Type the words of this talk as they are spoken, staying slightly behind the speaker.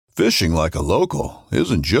Fishing like a local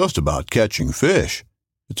isn't just about catching fish.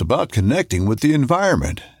 It's about connecting with the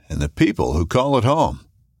environment and the people who call it home.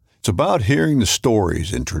 It's about hearing the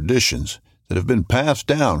stories and traditions that have been passed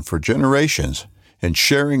down for generations and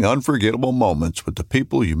sharing unforgettable moments with the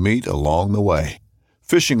people you meet along the way.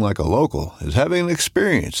 Fishing like a local is having an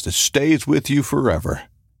experience that stays with you forever.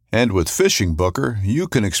 And with Fishing Booker, you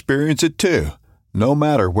can experience it too, no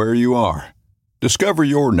matter where you are. Discover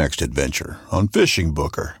your next adventure on Fishing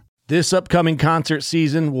Booker. This upcoming concert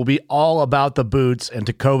season will be all about the boots, and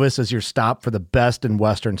Tecovas is your stop for the best in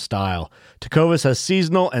Western style. Tecovas has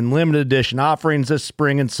seasonal and limited edition offerings this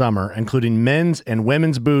spring and summer, including men's and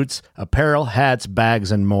women's boots, apparel, hats,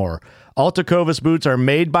 bags, and more. All Tecovas boots are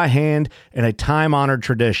made by hand in a time-honored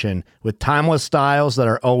tradition with timeless styles that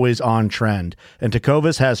are always on trend. And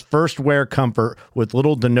Tecovas has first wear comfort with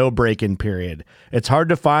little to no break-in period. It's hard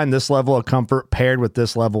to find this level of comfort paired with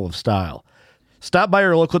this level of style. Stop by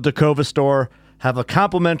your local Tecovas store, have a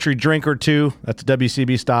complimentary drink or two, that's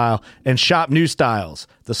WCB style, and shop new styles.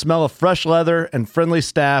 The smell of fresh leather and friendly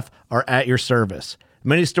staff are at your service.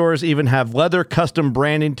 Many stores even have leather custom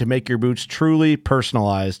branding to make your boots truly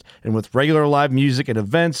personalized. And with regular live music and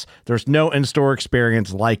events, there's no in-store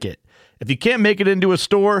experience like it. If you can't make it into a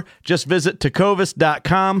store, just visit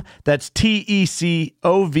tecovas.com. That's TECOVAS.com.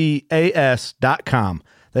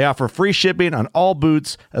 They offer free shipping on all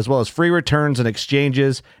boots, as well as free returns and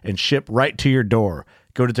exchanges, and ship right to your door.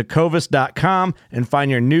 Go to tecovas.com and find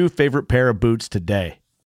your new favorite pair of boots today.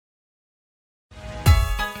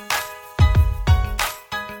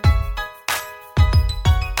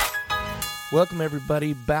 Welcome,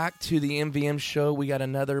 everybody, back to the MVM show. We got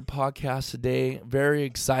another podcast today. Very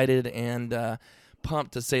excited and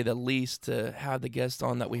pumped, to say the least, to have the guest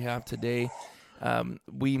on that we have today.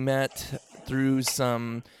 We met through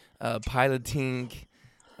some piloting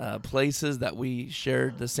places that we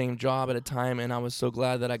shared the same job at a time, and I was so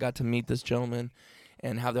glad that I got to meet this gentleman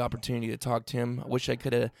and have the opportunity to talk to him. I wish I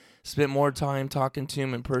could have spent more time talking to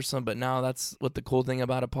him in person, but now that's what the cool thing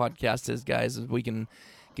about a podcast is, guys, is we can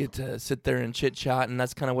get to sit there and chit-chat, and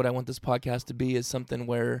that's kind of what I want this podcast to be, is something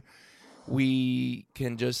where we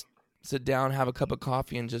can just sit down, have a cup of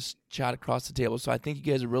coffee, and just chat across the table. So I think you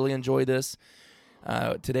guys will really enjoy this.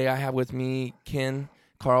 Today I have with me Ken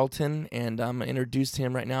Carlton, and I'm going to introduce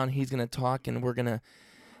him right now, and he's going to talk, and we're going to,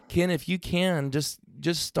 Ken, if you can, just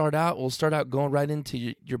start out. We'll start out going right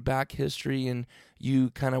into your back history and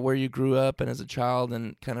you kind of where you grew up and as a child,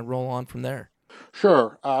 and kind of roll on from there.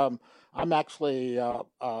 Sure. I'm actually a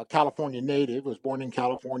California native, was born in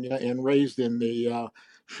California and raised in the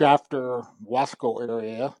Shafter, Wasco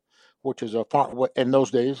area, which is a farm in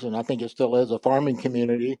those days, and I think it still is, a farming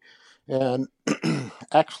community. And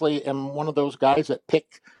actually am one of those guys that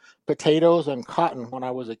picked potatoes and cotton when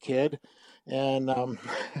I was a kid. And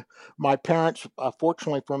my parents,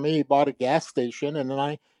 fortunately for me, bought a gas station, and then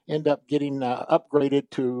I ended up getting upgraded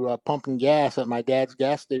to pumping gas at my dad's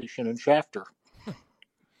gas station in Shafter.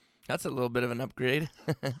 That's a little bit of an upgrade.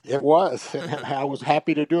 It was. And I was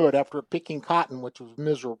happy to do it after picking cotton, which was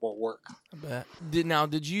miserable work. I bet.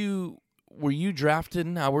 Were you drafted?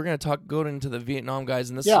 Now we're going to go into the Vietnam guys,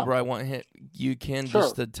 and this is where I want to hit you, Ken,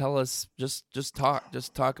 just to tell us, just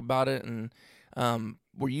talk about it. And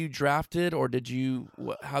were you drafted, or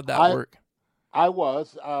how'd that work? I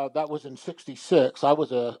was. That was in '66. I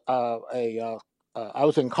was I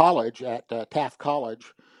was in college at Taft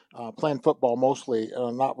College, playing football mostly,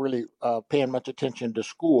 not really paying much attention to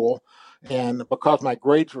school. And because my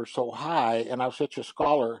grades were so high and I was such a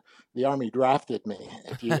scholar, the Army drafted me.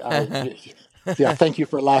 Yeah, thank you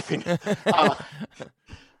for laughing.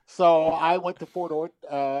 So I went to Fort Ord,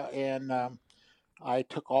 and I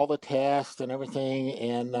took all the tests and everything.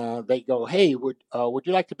 And they go, "Hey, would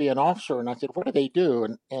you like to be an officer?" And I said, "What do they do?"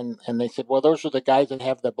 And they said, "Well, those are the guys that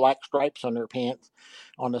have the black stripes on their pants,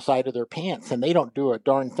 on the side of their pants, and they don't do a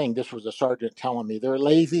darn thing." This was a sergeant telling me they're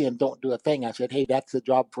lazy and don't do a thing. I said, "Hey, that's the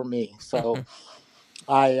job for me." So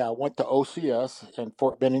I went to OCS in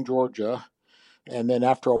Fort Benning, Georgia, and then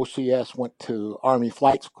after OCS went to Army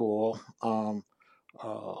Flight School,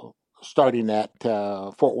 starting at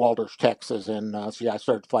Fort Walters, Texas, and I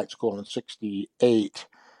started flight school in '68,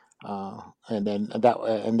 and then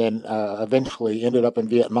eventually ended up in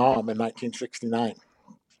Vietnam in 1969.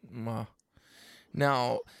 Wow.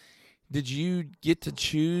 Now, did you get to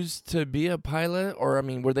choose to be a pilot, or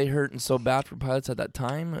were they hurting so bad for pilots at that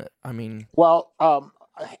time? Well,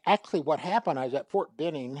 actually, what happened? I was at Fort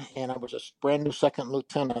Benning, and I was a brand new second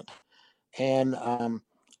lieutenant, and a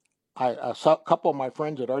couple of my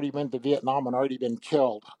friends had already been to Vietnam and already been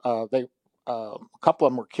killed. They a couple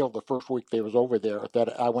of them were killed the first week they was over there.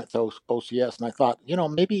 That I went to OCS, and I thought,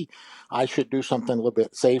 maybe I should do something a little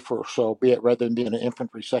bit safer. So, be it rather than being an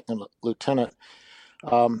infantry second lieutenant.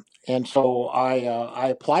 And so I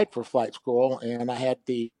applied for flight school, and I had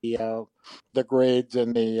the grades,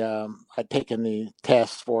 and I'd taken the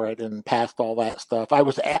tests for it and passed all that stuff. I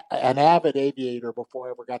was an avid aviator before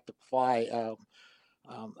I ever got to fly.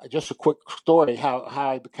 Just a quick story how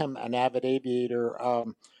I became an avid aviator.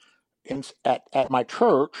 At my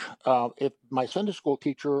church, if my Sunday school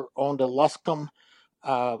teacher owned a Luscombe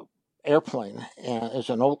airplane, and it's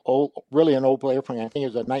an really an old airplane. I think it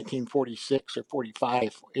was a 1946 or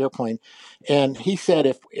 45 airplane. And he said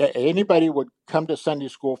if anybody would come to Sunday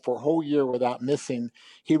school for a whole year without missing,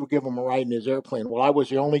 he would give them a ride in his airplane. Well, I was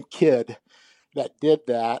the only kid that did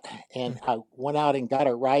that, and I went out and got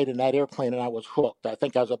a ride in that airplane, and I was hooked. I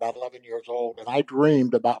think I was about 11 years old, and I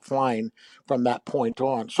dreamed about flying from that point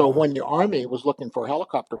on. So when the Army was looking for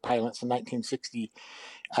helicopter pilots in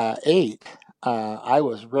 1968, I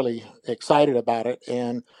was really excited about it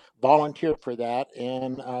and volunteered for that,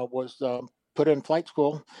 and was put in flight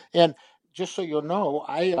school. And just so you'll know,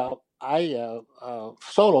 I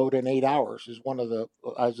soloed in 8 hours. I was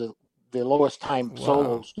the lowest time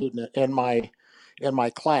solo student in my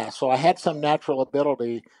class. So I had some natural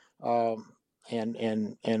ability, and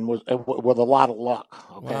was with a lot of luck.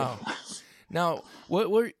 Okay. Wow. Now,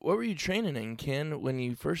 what were you training in, Ken, when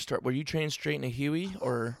you first started? Were you trained straight in a Huey,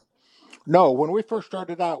 or? No, when we first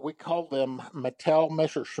started out, we called them Mattel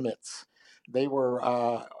Messerschmitts. They were,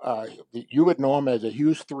 you would know them as a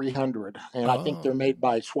Hughes 300, and I think they're made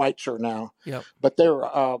by Schweitzer now. Yep. But they're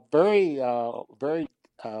very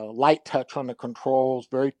light touch on the controls,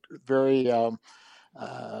 very, very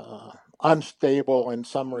unstable in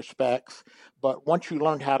some respects. But once you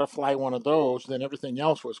learned how to fly one of those, then everything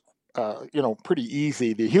else was pretty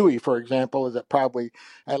easy. The Huey, for example, is probably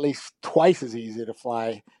at least twice as easy to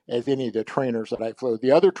fly as any of the trainers that I flew.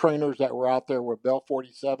 The other trainers that were out there were Bell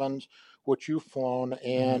 47s, which you've flown,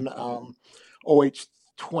 and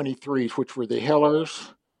OH-23s, which were the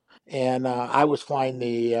Hillers. And I was flying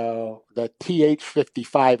the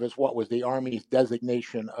TH-55 is what was the Army's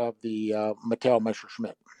designation of the Mattel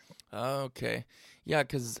Messerschmitt. Okay. Yeah,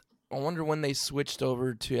 because I wonder when they switched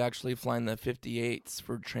over to actually flying the 58s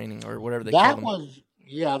for training or whatever they call them.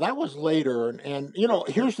 That was later. And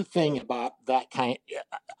here's the thing about that kind.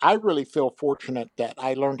 I really feel fortunate that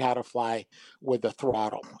I learned how to fly with the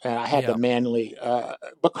throttle, and I had to manually,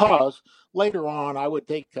 because later on I would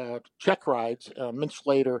take check rides months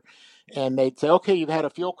later, and they'd say, okay, you've had a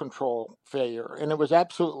fuel control failure. And it was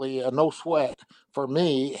absolutely a no sweat for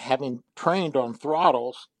me, having trained on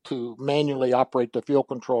throttles, to manually operate the fuel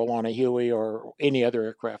control on a Huey or any other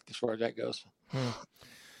aircraft as far as that goes.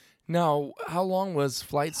 Now, how long was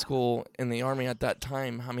flight school in the Army at that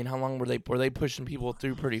time? I mean, how long were they pushing people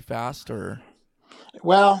through pretty fast, or?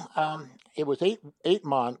 Well, it was eight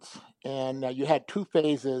months, and you had two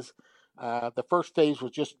phases. The first phase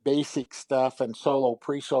was just basic stuff and solo,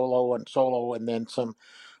 pre-solo, and solo, and then some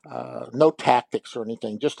no tactics or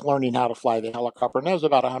anything, just learning how to fly the helicopter. And that was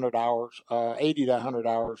about 100 hours, 80 to 100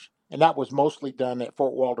 hours. And that was mostly done at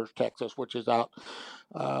Fort Walters, Texas, which is out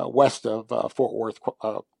west of Fort Worth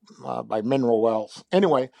by Mineral Wells.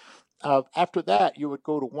 Anyway, after that, you would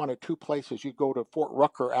go to one of two places. You'd go to Fort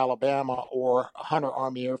Rucker, Alabama, or Hunter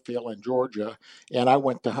Army Airfield in Georgia. And I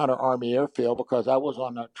went to Hunter Army Airfield because I was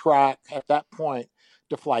on a track at that point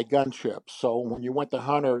to fly gunships. So when you went to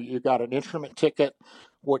Hunter, you got an instrument ticket,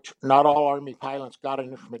 which not all Army pilots got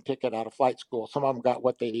an instrument ticket out of flight school. Some of them got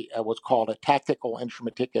what they was called a tactical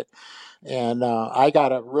instrument ticket. And I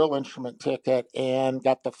got a real instrument ticket and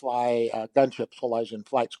got to fly gunships while I was in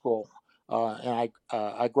flight school. And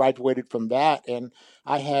I graduated from that, and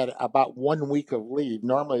I had about 1 week of leave.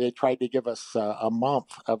 Normally, they tried to give us a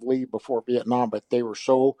month of leave before Vietnam, but they were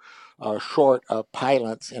so short of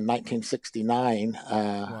pilots in 1969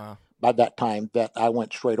 by that time that I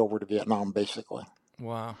went straight over to Vietnam, basically.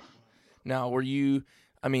 Wow. Now, were you?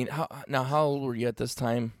 I mean, how old were you at this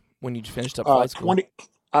time when you finished up flight school?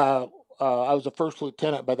 I was a first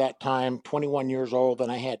lieutenant by that time, 21 years old,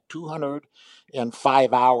 and I had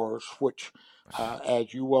 205 hours, which,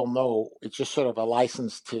 as you well know, it's just sort of a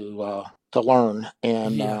license to learn.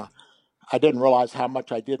 And I didn't realize how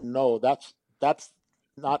much I didn't know. That's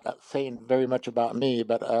not saying very much about me,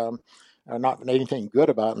 but or not anything good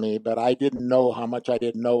about me. But I didn't know how much I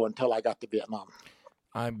didn't know until I got to Vietnam.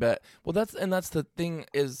 I bet. Well, that's the thing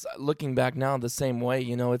is, looking back now the same way.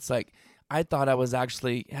 It's like, I thought I was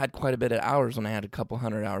actually had quite a bit of hours when I had a couple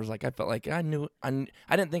hundred hours. Like, I felt like I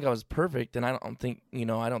didn't think I was perfect, and I don't think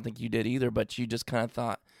you did either, but you just kind of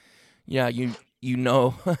thought Yeah, you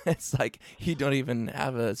know, it's like you don't even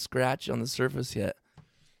have a scratch on the surface yet.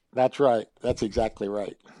 That's right. That's exactly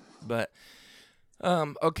right. But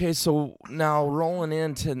okay, so now rolling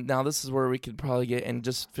into now, this is where we could probably get, and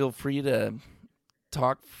just feel free to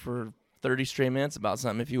talk for 30 straight minutes about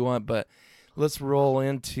something if you want. But let's roll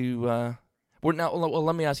into we're now. Well,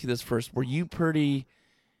 let me ask you this first: were you pretty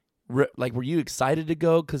were you excited to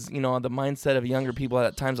go? Because the mindset of younger people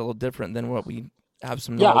at times a little different than what we have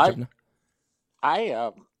some Yeah, knowledge of now.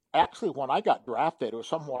 I actually, when I got drafted, it was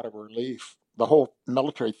somewhat of a relief. The whole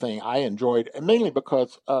military thing I enjoyed, and mainly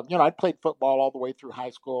because I played football all the way through high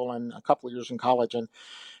school and a couple of years in college, and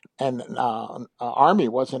Army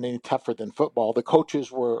wasn't any tougher than football. The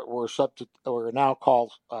coaches were now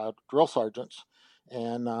called drill sergeants,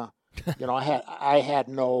 and I had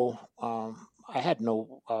no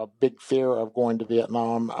big fear of going to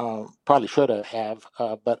Vietnam. Probably should have,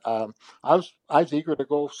 but I was eager to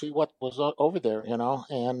go see what was over there,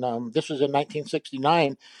 And this was in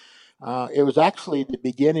 1969. It was actually the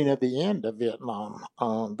beginning of the end of Vietnam.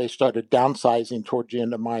 They started downsizing towards the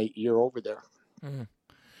end of my year over there. Mm.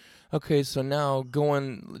 Okay, so now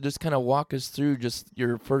just kind of walk us through just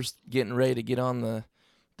your first getting ready to get on the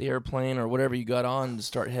airplane or whatever you got on to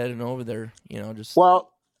start heading over there. Just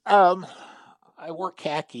Well, I wore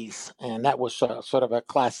khakis, and that was sort of a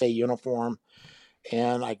Class A uniform.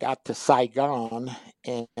 And I got to Saigon,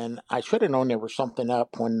 and I should have known there was something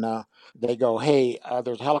up when they go, "Hey,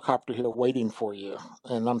 there's a helicopter here waiting for you."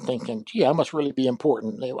 And I'm thinking, "Gee, I must really be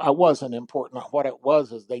important." I wasn't important. What it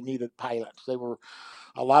was is they needed pilots.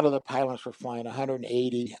 A lot of the pilots were flying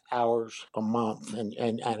 180 hours a month, and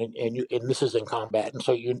this is in combat, and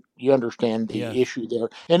so you understand yeah, the issue there,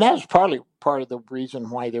 and that was partly part of the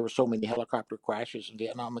reason why there were so many helicopter crashes in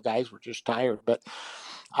Vietnam. The guys were just tired, but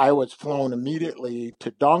I was flown immediately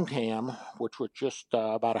to Dong Tam, which was just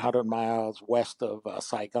about 100 miles west of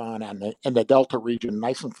Saigon, and in the Delta region,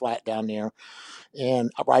 nice and flat down there,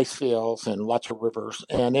 and rice fields and lots of rivers.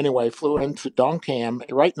 And anyway, flew into Dong Tam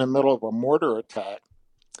right in the middle of a mortar attack,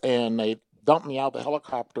 and they dumped me out of the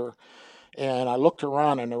helicopter. And I looked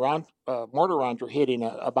around, and mortar rounds were hitting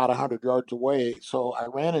about 100 yards away. So I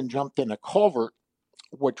ran and jumped in a culvert,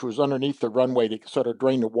 which was underneath the runway to sort of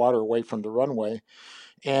drain the water away from the runway.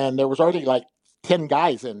 And there was already like 10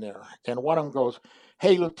 guys in there. And one of them goes,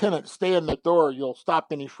 "Hey, Lieutenant, stay in the door. You'll stop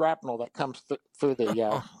any shrapnel that comes through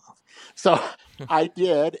the." So I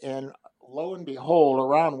did, and lo and behold, a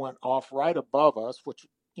round went off right above us, which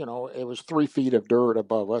it was 3 feet of dirt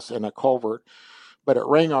above us in a culvert, but it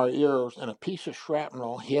rang our ears, and a piece of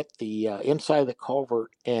shrapnel hit the inside of the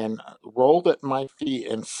culvert and rolled at my feet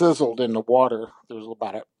and sizzled in the water. There was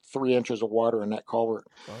about 3 inches of water in that culvert.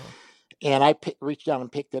 wow, And I reached down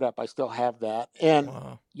and picked it up. I still have that. And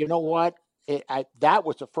wow, you know what? That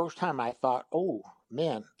was the first time I thought, oh,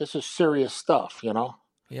 man, this is serious stuff.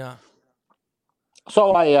 yeah,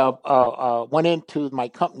 So I went into my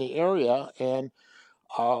company area, and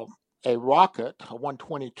uh, a rocket, a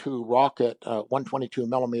 122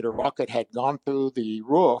 millimeter rocket, had gone through the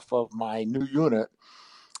roof of my new unit,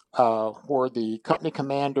 where the company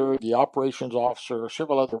commander, the operations officer,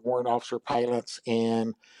 several other warrant officer pilots,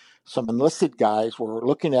 and some enlisted guys were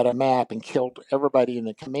looking at a map and killed everybody in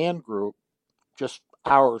the command group just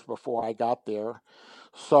hours before I got there.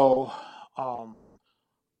 So um,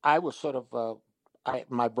 I was sort of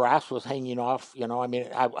my brass was hanging off. I mean,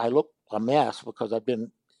 I looked a mess because I've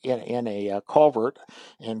been in a culvert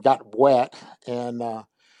and got wet, and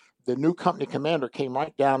the new company commander came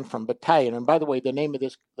right down from battalion. And by the way, the name of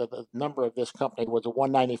the number of this company was the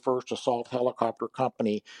 191st Assault Helicopter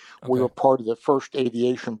Company. We okay, were part of the 1st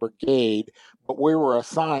Aviation Brigade, but we were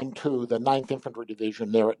assigned to the 9th Infantry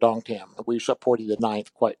Division there at Dong Tam. We supported the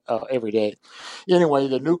 9th quite every day. Anyway,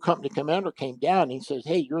 the new company commander came down and he says,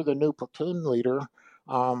 "Hey, you're the new platoon leader.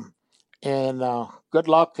 Um, and good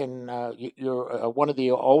luck, and you're one of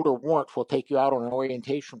the older warrants will take you out on an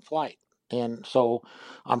orientation flight." And so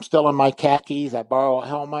I'm still in my khakis. I borrow a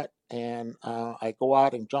helmet, and I go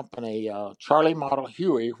out and jump in a Charlie model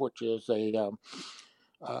Huey, which is a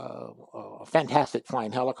fantastic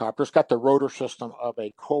flying helicopter. It's got the rotor system of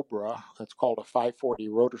a Cobra. It's called a 540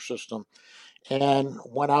 rotor system, and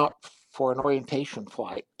went out for an orientation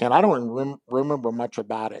flight. And I don't remember much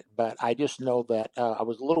about it, but I just know that I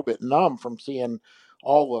was a little bit numb from seeing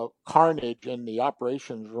all the carnage in the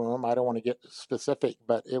operations room. I don't want to get specific,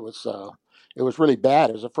 but it was really bad.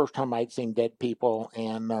 It was the first time I'd seen dead people,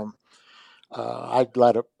 and I'd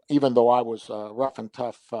let it. Even though I was a rough and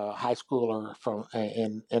tough high schooler from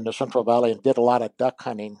in the Central Valley and did a lot of duck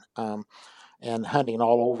hunting and hunting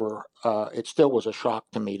all over, it still was a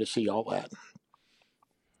shock to me to see all that.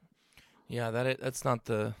 Yeah, that's not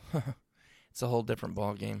the. It's a whole different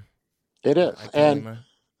ball game. It is, I can't and even.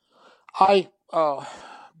 I,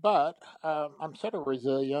 but I'm sort of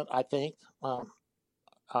resilient, I think. So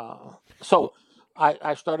Well,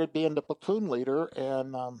 I started being the platoon leader,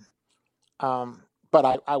 and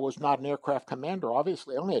but I was not an aircraft commander.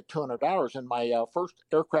 Obviously, I only had 200 hours, and my first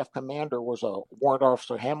aircraft commander was a Warrant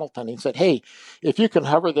Officer Hamilton. He said, "Hey, if you can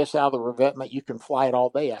hover this out of the revetment, you can fly it all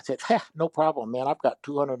day." I said, "No problem, man. I've got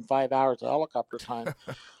 205 hours of helicopter time."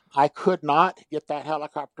 I could not get that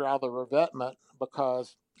helicopter out of the revetment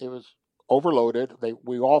because it was overloaded.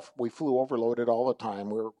 We flew overloaded all the time.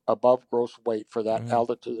 We were above gross weight for that mhm.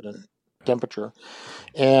 altitude and temperature,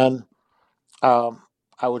 and um,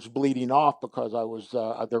 I was bleeding off because I was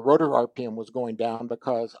the rotor RPM was going down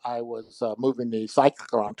because I was moving the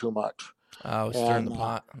cyclic around too much, I was stirring the and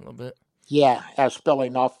pot a little bit. yeah, I was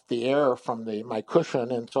spilling off the air from the my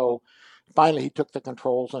cushion, and so finally he took the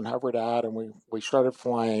controls and hovered out, and we started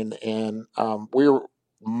flying, and we were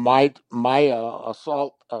my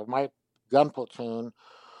assault my gun platoon.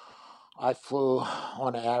 I flew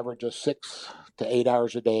on an average of 6 to 8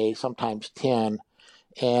 hours a day, sometimes 10,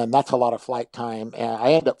 and that's a lot of flight time. And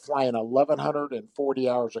I ended up flying 1,140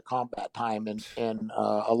 hours of combat time in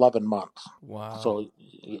 11 months. Wow. So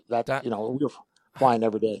that That we were flying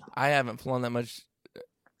every day. I haven't flown that much,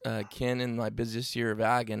 Ken, in my busiest year of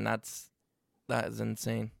ag, and that is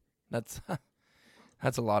insane. That's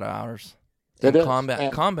that's a lot of hours in It is,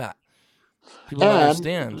 combat. Combat. People don't and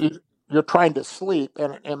understand. you're trying to sleep.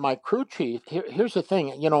 And my crew chief, here's the thing,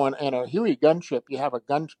 in a Huey gunship, you have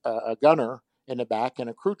a gunner in the back and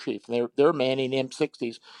a crew chief. And they're manning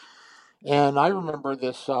M60s. And I remember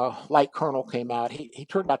this light colonel came out. He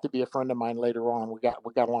turned out to be a friend of mine later on. We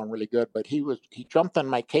got along really good. But he jumped on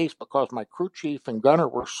my case because my crew chief and gunner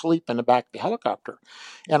were asleep in the back of the helicopter.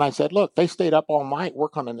 And I said, "Look, they stayed up all night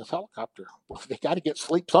working on this helicopter. Well, they got to get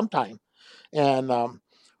sleep sometime." And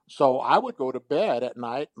so I would go to bed at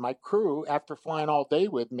night. My crew, after flying all day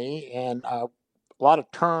with me, and a lot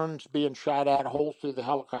of turns being shot at, holes through the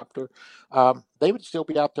helicopter, they would still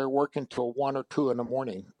be out there working till 1 or 2 in the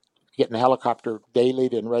morning, getting the helicopter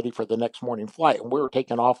dailied and ready for the next morning flight. And we were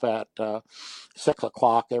taking off at 6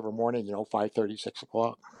 o'clock every morning. 5:30, 6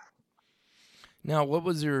 o'clock. Now, what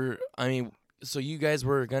was your? I mean, so you guys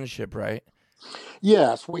were a gunship, right?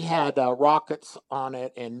 Yes, we had rockets on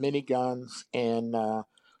it and miniguns and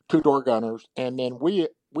two-door gunners, and then we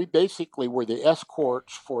basically were the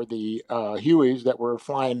escorts for the Hueys that were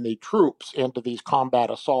flying the troops into these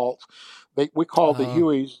combat assaults. We called the Oh,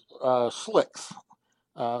 Hueys slicks,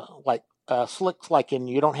 like slicks, like in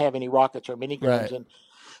you don't have any rockets or miniguns, right. and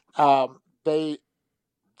they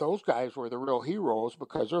those guys were the real heroes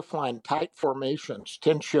because they're flying tight formations,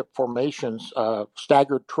 10 ship formations,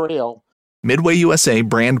 staggered trail. Midway USA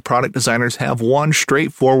brand product designers have one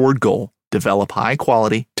straightforward goal: develop high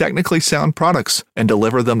quality, technically sound products and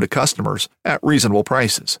deliver them to customers at reasonable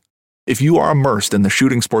prices. If you are immersed in the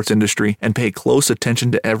shooting sports industry and pay close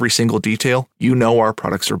attention to every single detail, you know our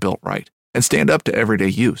products are built right and stand up to everyday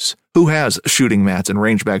use. Who has shooting mats and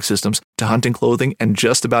range bag systems to hunting clothing and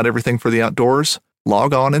just about everything for the outdoors?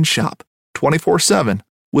 Log on and shop 24/7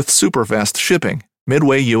 with super fast shipping.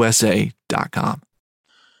 MidwayUSA.com.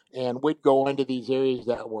 And we'd go into these areas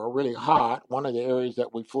that were really hot. One of the areas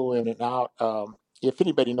that we flew in and out. If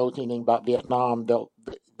anybody knows anything about Vietnam,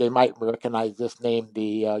 they might recognize this name,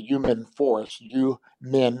 the Human Forest.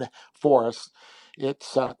 Human Forest. It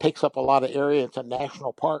takes up a lot of area. It's a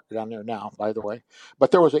national park down there now, by the way.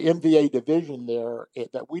 But there was an NVA division there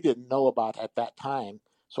that we didn't know about at that time.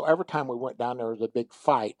 So every time we went down, there was a big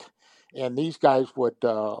fight, and these guys would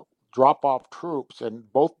drop off troops,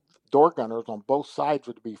 and both door gunners on both sides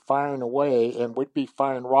would be firing away, and we'd be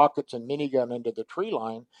firing rockets and minigun into the tree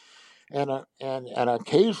line, and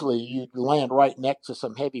occasionally you'd land right next to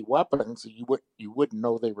some heavy weapons. You wouldn't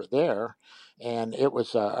know they were there, and it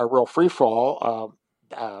was a real free fall.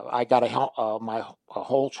 I got a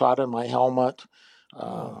hole shot in my helmet. Oh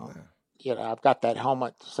Uh, man. I've got that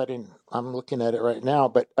helmet setting. I'm looking at it right now,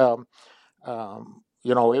 but it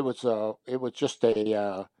was just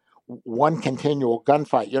a one continual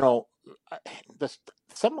gunfight. This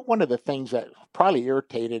one of the things that probably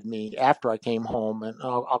irritated me after I came home, and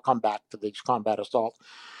I'll come back to these combat assaults.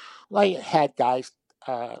 I had guys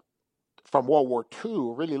from World War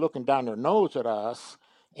II really looking down their nose at us,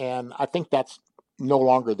 and I think that's no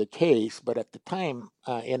longer the case. But at the time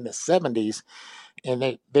in the 70s,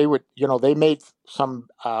 and they would they made some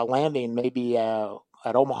landing maybe at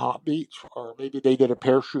Omaha Beach, or maybe they did a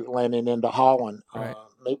parachute landing into Holland. Right.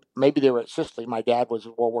 Maybe they were at Sicily. My dad was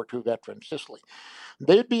a World War II veteran, Sicily.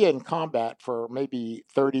 They'd be in combat for maybe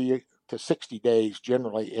 30 to 60 days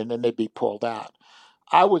generally, and then they'd be pulled out.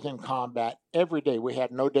 I was in combat every day. We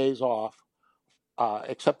had no days off,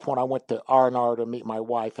 except when I went to R&R to meet my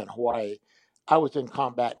wife in Hawaii. I was in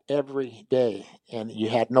combat every day, and you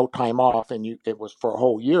had no time off, and it was for a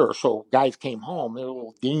whole year. So guys came home, they're a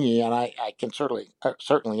little dingy, and I can certainly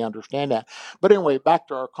understand that. But anyway, back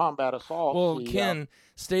to our combat assault. Well, Ken,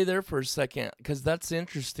 stay there for a second, because that's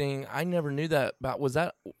interesting. I never knew that about. Was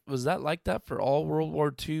that like that for all World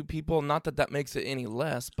War II people? Not that makes it any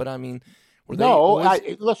less, but I mean, were they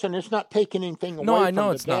always... listen, it's not taking anything away. No, I from know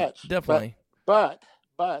the it's vets, not, definitely.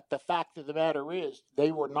 But the fact of the matter is,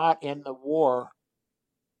 they were not in the war,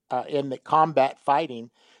 in the combat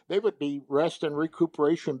fighting. They would be rest and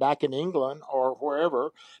recuperation back in England or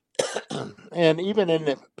wherever. And even in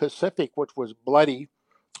the Pacific, which was bloody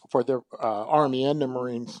for the Army and the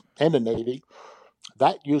Marines and the Navy,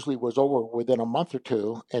 that usually was over within a month or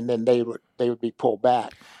two, and then they would be pulled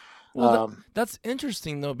back. Well, that's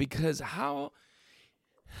interesting, though, because how...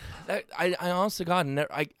 I honestly, God,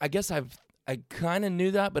 I guess I kind of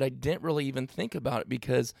knew that, but I didn't really even think about it,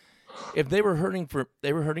 because if they were hurting for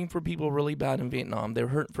people really bad in Vietnam, they were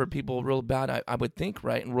hurting for people real bad, I would think,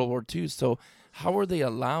 right, in World War II. So how are they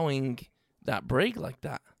allowing that break like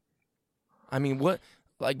that? I mean, what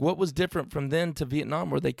was different from then to Vietnam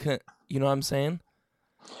where they couldn't, you know what I'm saying?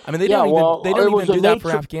 I mean, they don't even do that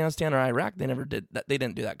for Afghanistan or Iraq. They never did that. They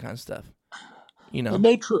didn't do that kind of stuff. You know,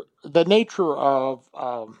 the nature of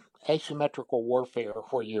asymmetrical warfare,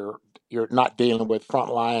 where you're not dealing with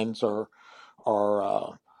front lines or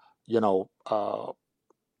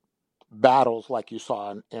battles like you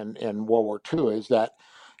saw in World War II, is that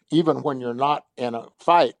even when you're not in a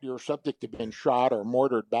fight, you're subject to being shot or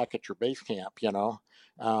mortared back at your base camp.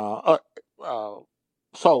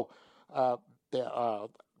 So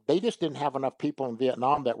they just didn't have enough people in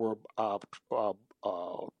Vietnam that were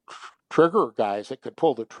trigger guys that could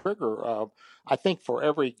pull the trigger. I think for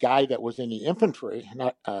every guy that was in the infantry,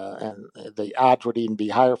 and the odds would even be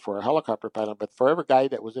higher for a helicopter pilot, but for every guy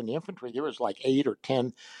that was in the infantry, there was like 8 or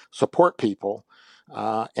 10 support people.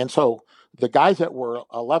 And so the guys that were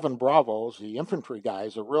 11 Bravos, the infantry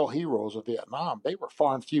guys, the real heroes of Vietnam, they were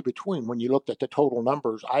far and few between when you looked at the total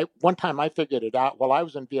numbers. One time I figured it out. While I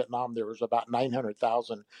was in Vietnam, there was about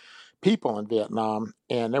 900,000 people in Vietnam,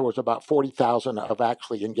 and there was about 40,000 of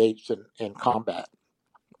actually engaged in combat.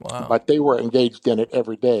 Wow. But they were engaged in it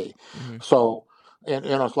every day. Mm-hmm. So, and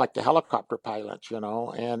it's like the helicopter pilots, and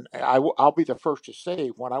I'll be the first to say,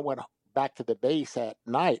 when I went back to the base at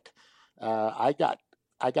night, I got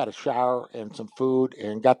a shower and some food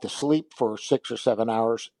and got to sleep for 6 or 7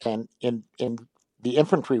 hours, and in the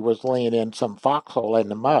infantry was laying in some foxhole in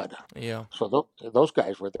the mud. Yeah. So those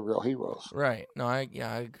guys were the real heroes. Right. No, I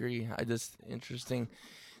agree. Interesting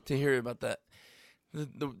to hear about that.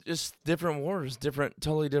 The just different wars,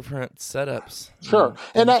 totally different setups. Sure.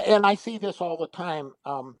 And I see this all the time.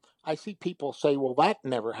 I see people say, well, that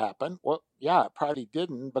never happened. Well, yeah, it probably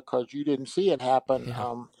didn't, because you didn't see it happen.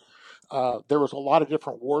 Yeah. There was a lot of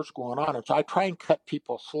different wars going on. And so I try and cut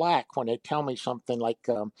people slack when they tell me something like,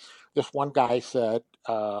 this one guy said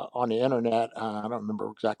on the internet, I don't remember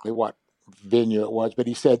exactly what venue it was, but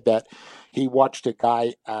he said that he watched a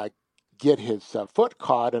guy get his foot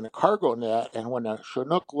caught in a cargo net, and when a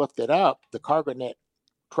Chinook lifted up, the cargo net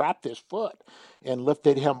trapped his foot and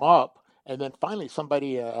lifted him up. And then finally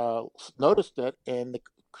somebody noticed it, and the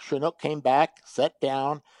Chinook came back, sat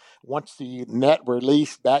down. Once the net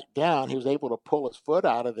released back down, he was able to pull his foot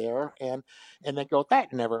out of there, and then go,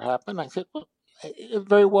 that never happened. I said, well, it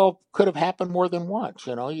very well could have happened more than once.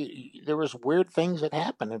 There was weird things that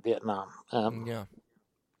happened in Vietnam. Yeah.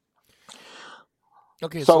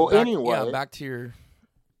 Okay. So back to your.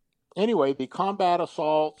 Anyway, the combat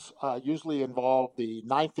assaults usually involved the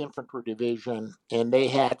 9th Infantry Division, and they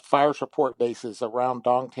had fire support bases around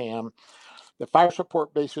Dong Tam. The fire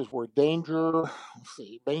support bases were Danger,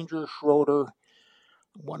 Schroeder,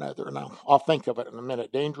 one other. Now I'll think of it in a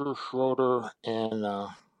minute. Danger, Schroeder, and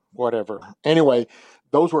whatever. Anyway,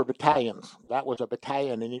 those were battalions. That was a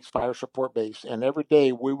battalion in each fire support base, and every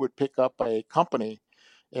day we would pick up a company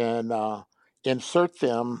and insert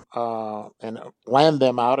them and land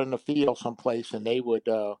them out in the field someplace, and they would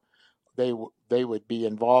be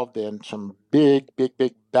involved in some big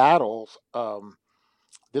battles.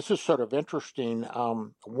 This is sort of interesting.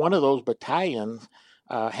 One of those battalions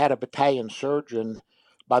had a battalion surgeon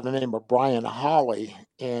by the name of Brian Hawley,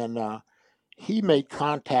 and he made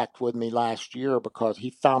contact with me last year because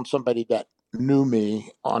he found somebody that knew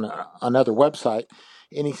me on another website.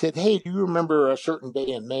 And he said, "Hey, do you remember a certain day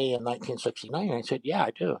in May in 1969?" I said, "Yeah,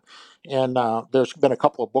 I do." And there's been a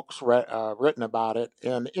couple of books written about it.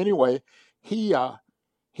 And anyway, he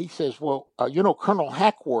he says, "Well, Colonel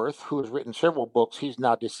Hackworth, who has written several books, he's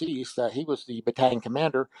now deceased. He was the battalion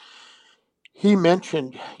commander. He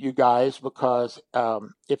mentioned you guys because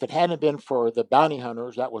if it hadn't been for the bounty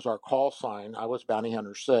hunters, that was our call sign. I was Bounty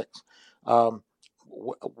Hunter 6. Um,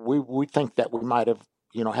 we think that we might have,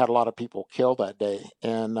 had a lot of people killed that day,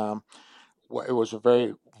 and it was a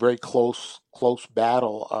very, very close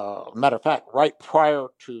battle. Matter of fact, right prior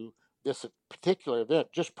to this particular event,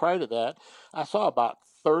 just prior to that, I saw about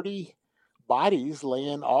 30 bodies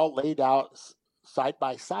all laid out side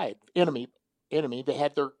by side. Enemy. They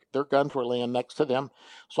had their guns were laying next to them.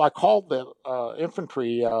 So I called the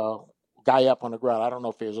infantry guy up on the ground. I don't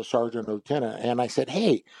know if he was a sergeant or lieutenant, and I said,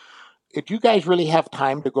 "Hey, if you guys really have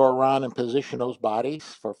time to go around and position those bodies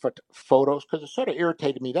for photos, because it sort of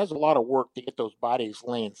irritated me. That's a lot of work to get those bodies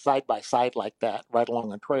laying side by side like that right along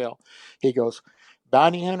the trail." He goes,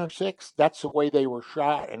 "Bounty Hunter 6, that's the way they were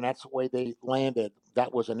shot, and that's the way they landed.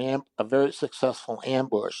 That was a very successful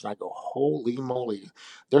ambush." And I go, "Holy moly,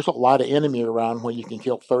 there's a lot of enemy around when you can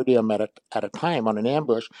kill 30 of them at a time on an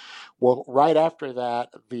ambush." Well, right after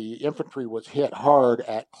that, the infantry was hit hard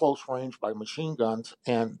at close range by machine guns,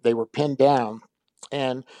 and they were pinned down.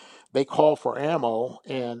 And they called for ammo,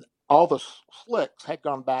 and all the slicks had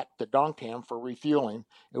gone back to Dongtam for refueling,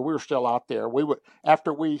 and we were still out there.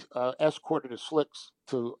 After we escorted the slicks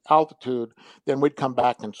to altitude, then we'd come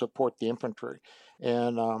back and support the infantry.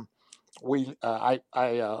 And I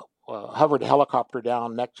hovered a helicopter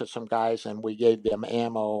down next to some guys, and we gave them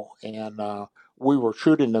ammo. And we were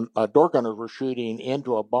shooting them. Door gunners were shooting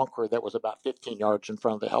into a bunker that was about 15 yards in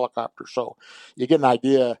front of the helicopter. So you get an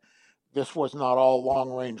idea. This was not all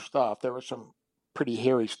long range stuff. There was some pretty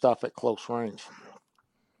hairy stuff at close range.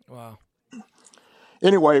 Wow.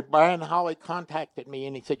 Anyway, Brian Holly contacted me,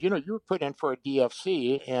 and he said, "You were put in for a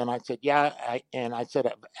DFC." And I said, "Yeah." I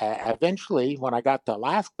said, eventually, when I got to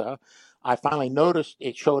Alaska, I finally noticed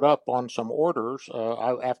it showed up on some orders.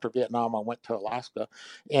 After Vietnam, I went to Alaska.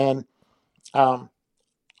 And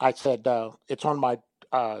I said, "It's on my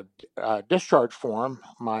discharge form,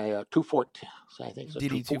 my 214. I think it's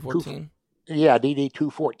DD 214. Yeah, DD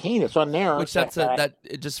 214. It's on there. Which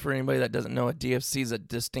just for anybody that doesn't know, a DFC is a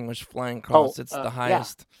distinguished flying cross. It's the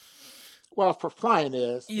highest. Yeah. Well, for flying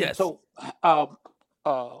is. Yes. And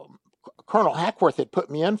so Colonel Hackworth had put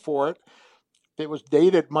me in for it. It was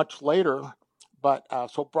dated much later. But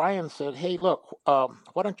so Brian said, "Hey, look,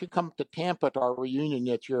 why don't you come to Tampa to our reunion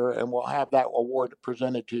this year, and we'll have that award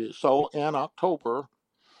presented to you." So in October,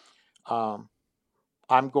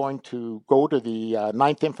 I'm going to go to the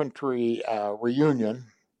 9th Infantry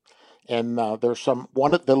reunion, and there's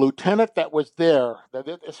one of the lieutenant that was there.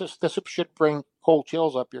 This should bring cold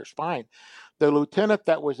chills up your spine. The lieutenant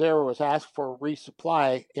that was there was asked for a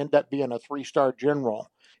resupply, ended up being a 3-star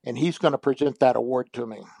general, and he's going to present that award to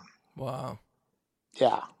me. Wow.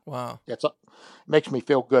 Yeah. Wow. It makes me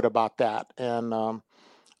feel good about that. And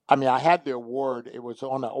I had the award. It was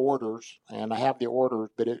on the orders, and I have the orders.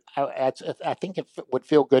 But I think it would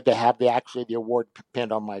feel good to have the award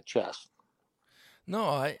pinned on my chest.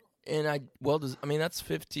 No, that's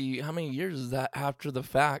 50. How many years is that after the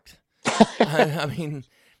fact?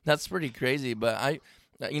 That's pretty crazy. But I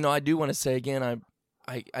do want to say again,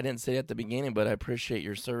 I didn't say it at the beginning, but I appreciate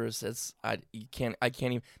your service. I can't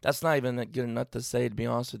even. That's not even good enough to say, to be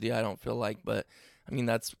honest with you. I don't feel like, but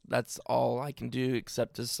that's all I can do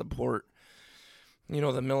except to support,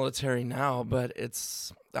 the military now. But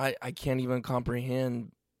I can't even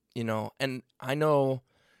comprehend, and I know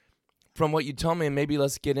from what you tell me, and maybe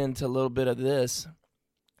let's get into a little bit of this.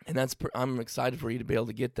 And I'm excited for you to be able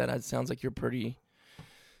to get that. It sounds like you're pretty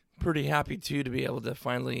happy too to be able to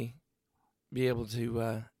finally be able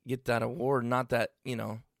to get that award. Not that,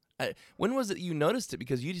 when was it you noticed it?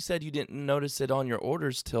 Because you said you didn't notice it on your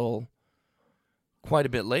orders till quite a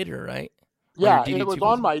bit later, right? Yeah, it was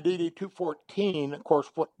on my DD 214. Of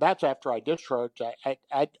course, that's after I discharged.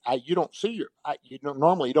 You don't see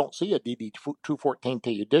normally you don't see a DD 214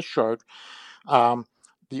 till you discharge.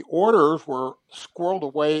 The orders were squirreled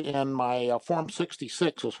away in my Form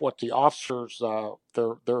 66, is what the officers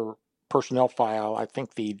their personnel file. I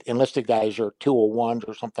think the enlisted guys are 201s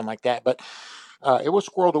or something like that, but it was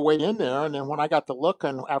squirreled away in there. And then when I got to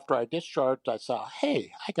looking after I discharged, I saw,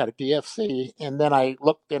 hey, I got a DFC. And then I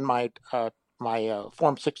looked in my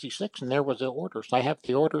Form 66, and there was the orders. I have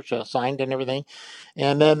the orders signed and everything.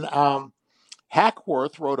 And then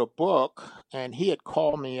Hackworth wrote a book, and he had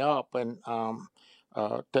called me up and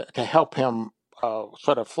to help him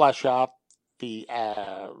sort of flesh out the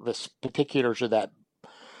particulars of that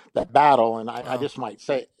battle, and I Wow. just might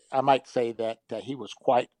say that he was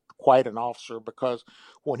quite an officer, because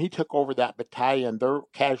when he took over that battalion, their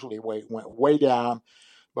casualty rate went way down,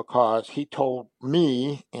 because he told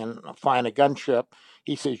me in flying a gunship,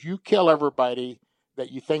 he says, "You kill everybody that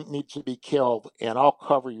you think needs to be killed, and I'll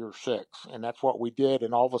cover your six." And that's what we did.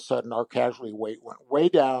 And all of a sudden, our casualty rate went way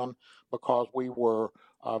down, because we were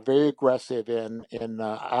very aggressive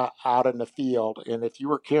out in the field. And if you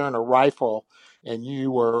were carrying a rifle and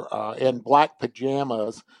you were in black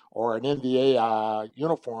pajamas or an NVA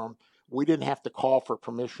uniform, we didn't have to call for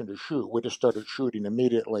permission to shoot. We just started shooting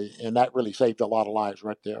immediately, and that really saved a lot of lives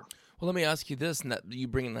right there. Well, let me ask you this, and that you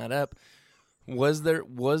bringing that up, was there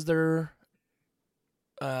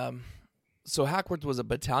so Hackworth was a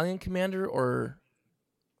battalion commander, or?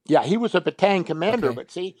 Yeah, he was a battalion commander, Okay.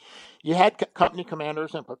 but see, you had company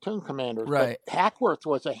commanders and platoon commanders. Right. But Hackworth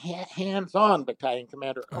was a hands-on battalion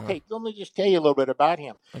commander. Uh-huh. Okay, let me just tell you a little bit about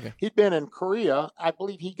him. Okay. He'd been in Korea. I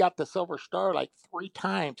believe he got the Silver Star like 3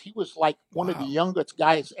 times. He was like one of the Wow. youngest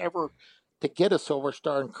guys ever to get a Silver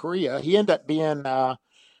Star in Korea. He ended up being a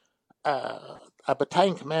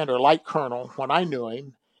battalion commander, light colonel, when I knew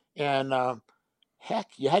him. And heck,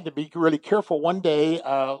 you had to be really careful. One day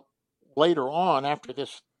later on, after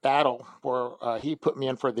this battle where he put me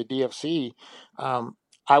in for the DFC,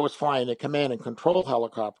 I was flying a command and control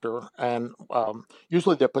helicopter, and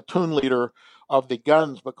usually the platoon leader of the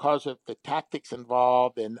guns, because of the tactics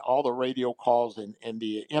involved and all the radio calls and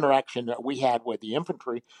the interaction that we had with the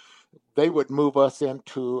infantry, they would move us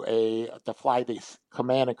into to fly the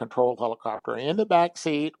command and control helicopter. In the back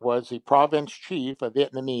seat was the province chief, a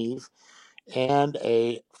Vietnamese, and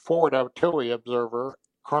a forward artillery observer,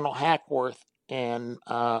 Colonel Hackworth, and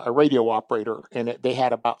a radio operator. And they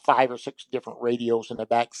had about 5 or 6 different radios in the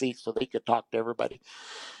back seat, so they could talk to everybody.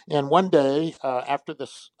 And one day, after the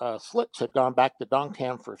Slits had gone back to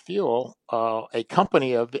Dongtan for fuel, a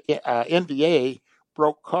company of NVA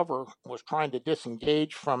broke cover, was trying to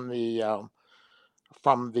disengage from the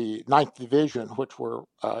 9th Division, which were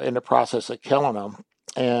in the process of killing them.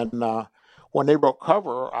 And when they broke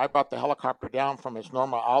cover, I brought the helicopter down from its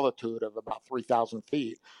normal altitude of about 3,000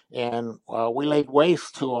 feet, and we laid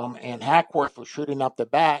waste to them. And Hackworth was shooting up the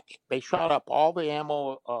back. They shot up all the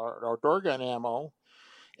ammo, or Durgan ammo,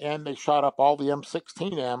 and they shot up all the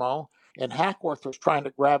M16 ammo. And Hackworth was trying to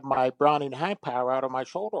grab my Browning high power out of my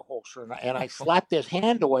shoulder holster, and I slapped his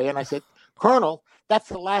hand away, and I said, "Colonel, that's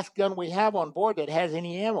the last gun we have on board that has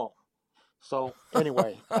any ammo." So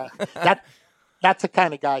anyway, that's the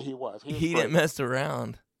kind of guy he was. He didn't mess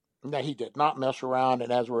around. No, he did not mess around,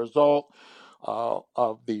 and as a result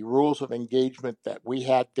of the rules of engagement that we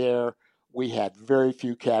had there, we had very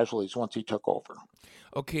few casualties once he took over.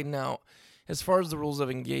 Okay, now, as far as the rules of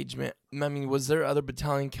engagement, I mean, was there other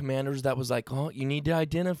battalion commanders that was like, "Oh, you need to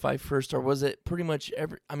identify first," or was it pretty much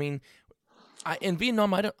every? I mean, in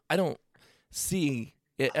Vietnam, I don't see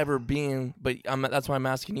it ever being, but that's why I'm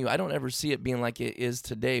asking you. I don't ever see it being like it is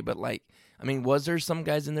today. But like, I mean, was there some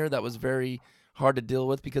guys in there that was very hard to deal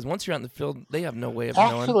with? Because once you're out in the field, they have no way of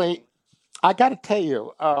knowing. Actually, I got to tell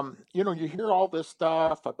you, you hear all this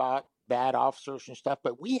stuff about bad officers and stuff,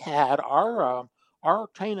 but we had our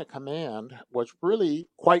chain of command was really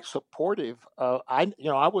quite supportive. I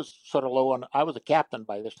was sort of low on. I was a captain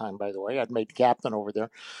by this time, by the way. I'd made captain over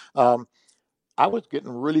there. I was getting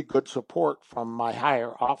really good support from my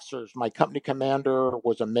higher officers. My company commander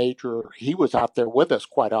was a major. He was out there with us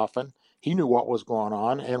quite often. He knew what was going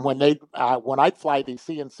on. And when I'd fly the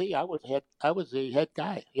CNC, I was the head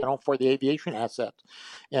guy, for the aviation assets.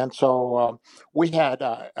 And so we had,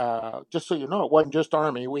 just so you know, it wasn't just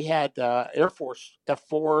Army. We had Air Force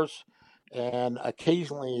F4s and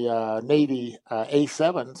occasionally Navy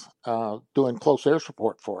A7s doing close air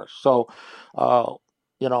support for us. So, I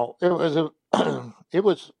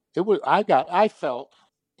felt,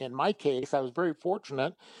 in my case, I was very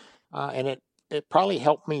fortunate, and it probably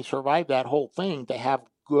helped me survive that whole thing, to have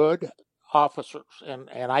good officers, and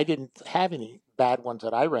I didn't have any bad ones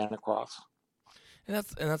that I ran across. And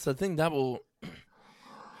that's the thing that will,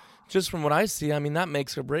 just from what I see, I mean, that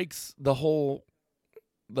makes or breaks the whole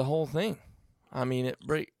thing. I mean, it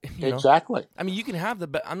break exactly. I mean, you can have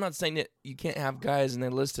I'm not saying that you can't have guys in the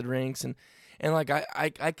enlisted ranks, and like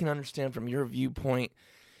I can understand from your viewpoint,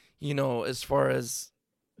 as far as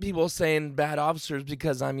people saying bad officers,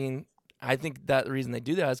 because I mean, I think that the reason they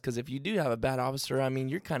do that is because if you do have a bad officer, I mean,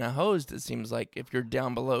 you're kind of hosed, it seems like, if you're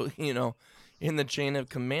down below, in the chain of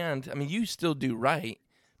command. I mean, you still do right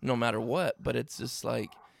no matter what, but it's just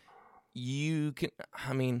like you can,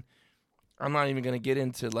 I mean, I'm not even going to get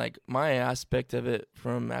into like my aspect of it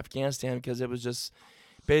from Afghanistan, because it was just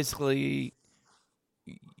basically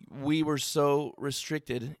we were so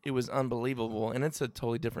restricted. It was unbelievable, and it's a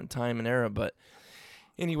totally different time and era. But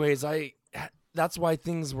anyways, that's why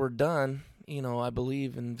things were done. I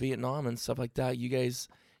believe in Vietnam and stuff like that. You guys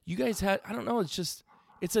had, I don't know.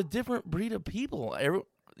 It's a different breed of people.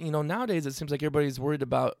 Nowadays it seems like everybody's worried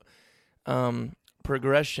about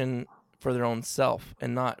progression for their own self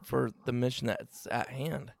and not for the mission that's at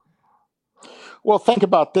hand. Well, think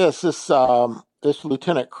about this. This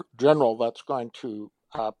lieutenant general that's going to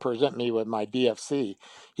present me with my DFC,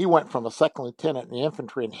 he went from a second lieutenant in the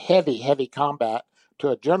infantry in heavy combat to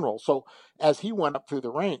a general. So as he went up through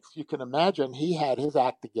the ranks, you can imagine he had his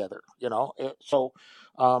act together. A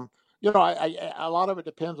lot of it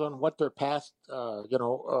depends on what their past,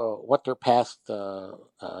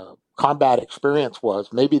 combat experience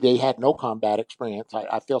was. Maybe they had no combat experience.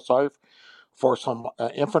 I feel sorry for some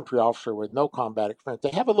infantry officer with no combat experience. They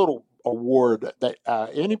have a little award that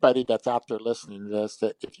anybody that's out there listening to this,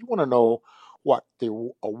 that if you want to know what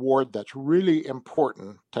the award that's really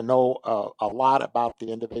important to know a lot about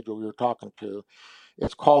the individual you're talking to,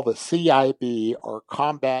 it's called the CIB, or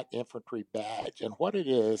Combat Infantry Badge. And what it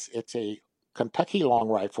is, it's a Kentucky long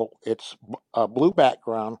rifle. It's a blue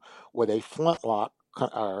background with a flintlock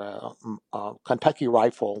Kentucky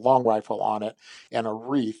long rifle on it, and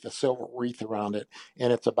a silver wreath around it.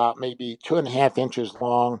 And it's about maybe 2.5 inches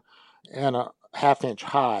long and a half-inch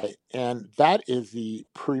high. And that is the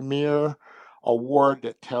premier award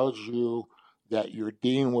that tells you that you're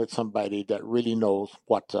dealing with somebody that really knows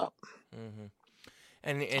what's up. Mm-hmm.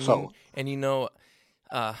 And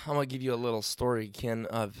I'm gonna give you a little story, Ken,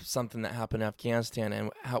 of something that happened in Afghanistan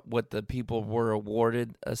and what the people were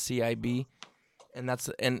awarded a CIB,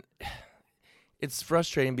 and it's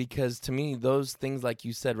frustrating because to me those things, like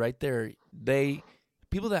you said right there,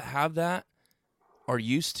 people that have that are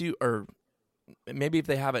used to, or maybe if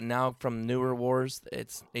they have it now from newer wars,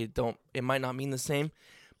 it might not mean the same.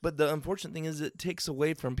 But the unfortunate thing is it takes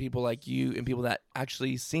away from people like you and people that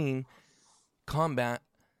actually seen combat,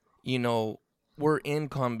 we're in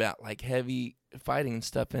combat, like heavy fighting and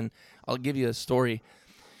stuff. And I'll give you a story.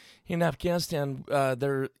 In Afghanistan,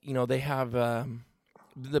 they have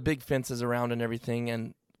the big fences around and everything,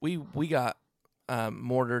 and we got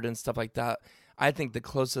mortared and stuff like that. I think the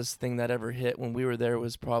closest thing that ever hit when we were there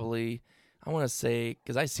was probably, I want to say,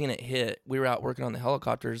 because I seen it hit, we were out working on the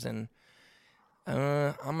helicopters, and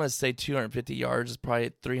I'm going to say 250 yards is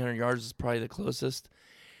probably, 300 yards is probably the closest.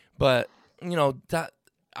 But that,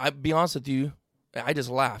 I'll be honest with you, I just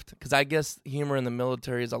laughed because I guess humor in the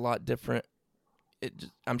military is a lot different.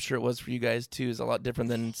 I'm sure it was for you guys too. Is a lot different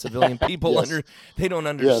than civilian people. Yes. They don't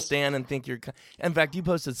understand and think you're. In fact, you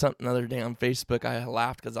posted something the other day on Facebook. I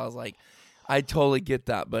laughed because I was like, I totally get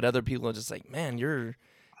that, but other people are just like, man, you're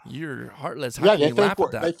heartless. How can you laugh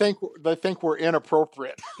at that? They think we're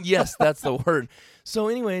inappropriate. Yes, that's the word. So,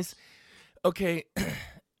 anyways, okay,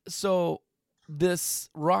 so this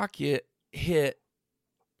rocket hit,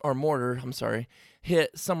 or mortar, I'm sorry,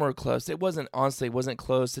 hit somewhere close. It wasn't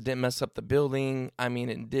close. It didn't mess up the building. I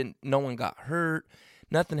mean, no one got hurt.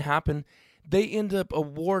 Nothing happened. They end up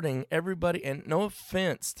awarding everybody, and no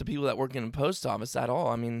offense to people that work in the post office at all.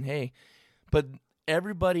 I mean, hey, but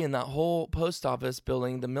everybody in that whole post office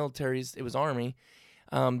building, the militaries, it was Army,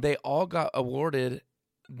 they all got awarded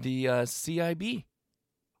the CIB.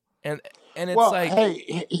 And it's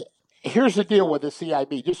hey, here's the deal with the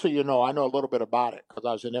CIB. Just so you know, I know a little bit about it because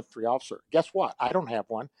I was an infantry officer. Guess what? I don't have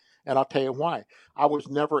one, and I'll tell you why. I was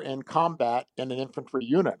never in combat in an infantry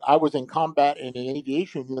unit. I was in combat in an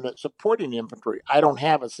aviation unit supporting the infantry. I don't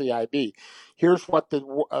have a CIB. Here's what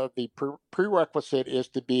the prerequisite is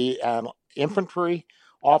to be an infantry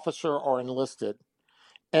officer or enlisted,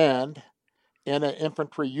 and in an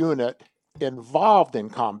infantry unit involved in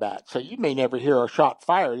combat. So you may never hear a shot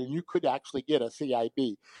fired, and you could actually get a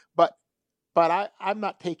CIB. But I'm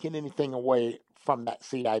not taking anything away from that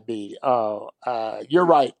CIB. You're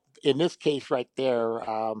right. In this case right there,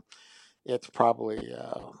 it's probably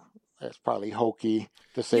hokey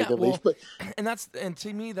to say the least. But and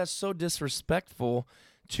to me that's so disrespectful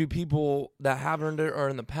to people that have earned it or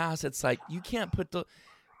in the past. It's like you can't put the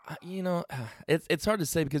it's hard to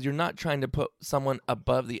say because you're not trying to put someone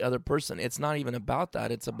above the other person. It's not even about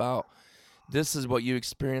that. It's about, this is what you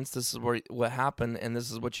experienced, this is what happened, and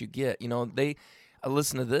this is what you get.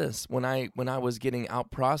 Listen to this. When I was getting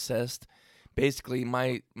out processed, basically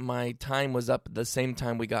my time was up at the same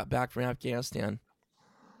time we got back from Afghanistan.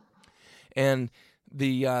 And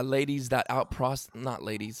the ladies that not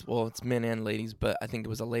ladies, well, it's men and ladies, but I think it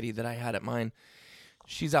was a lady that I had at mine.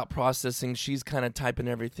 she's out processing. She's kind of typing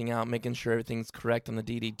everything out, making sure everything's correct on the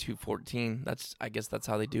DD-214. I guess that's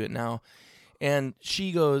how they do it now. And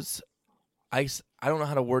she goes, I don't know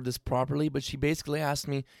how to word this properly, but she basically asked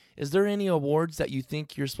me, is there any awards that you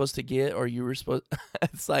think you're supposed to get or you were supposed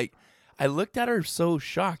It's like, I looked at her so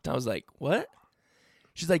shocked. I was like, what?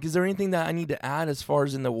 She's like, is there anything that I need to add as far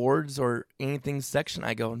as in the awards or anything section?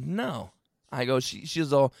 I go, no. I go,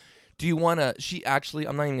 she's all, do you want to, she actually,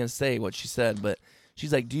 I'm not even going to say what she said, but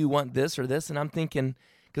she's like, do you want this or this? And I'm thinking,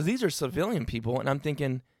 because these are civilian people, and I'm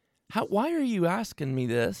thinking, why are you asking me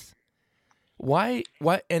this? Why?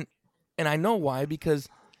 And I know why, because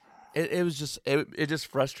it was just, it just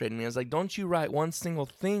frustrated me. I was like, don't you write one single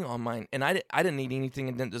thing on mine? And I didn't need anything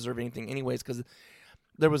and didn't deserve anything anyways, because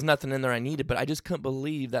there was nothing in there I needed, but I just couldn't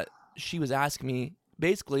believe that she was asking me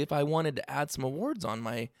basically if I wanted to add some awards on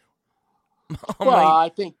my.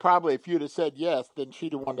 I think probably if you'd have said yes, then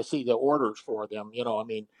she'd have wanted to see the orders for them. I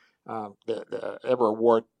mean, every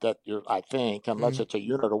award that I think, unless it's a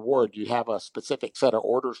unit award, you have a specific set of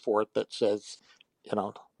orders for it that says,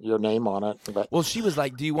 your name on it. But well, she was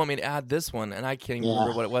like, "Do you want me to add this one?" And I can't even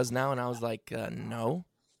remember what it was now. And I was like, "No."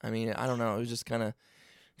 I mean, I don't know. It was just kind of.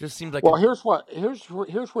 Just seems like here's where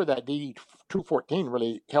that DD-214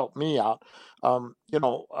 really helped me out.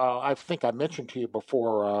 I think I mentioned to you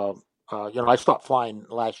before. I stopped flying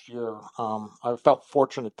last year. I felt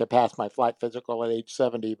fortunate to pass my flight physical at age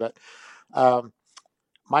 70, but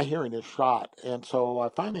my hearing is shot, and so I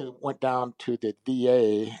finally went down to the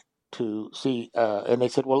VA to see, and they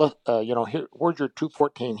said, "Well, here, where's your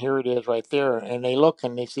 214? Here it is, right there." And they look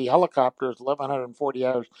and they see helicopters, 1,140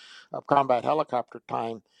 hours of combat helicopter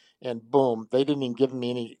time. And boom, they didn't even give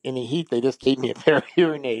me any heat. They just gave me a pair of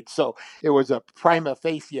hearing aids. So it was a prima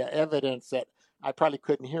facie evidence that I probably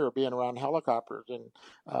couldn't hear being around helicopters. And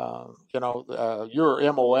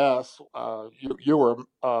your MOS, you were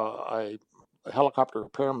a helicopter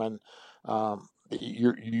repairman.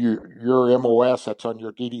 Your MOS that's on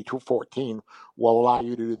your DD-214 will allow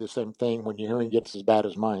you to do the same thing when your hearing gets as bad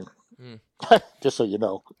as mine. Just so you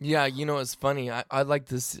know. Yeah, it's funny. I like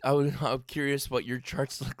this. I'm curious what your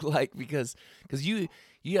charts look like because you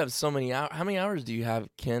have so many hours. How many hours do you have,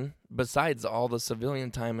 Ken? Besides all the civilian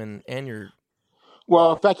time and your.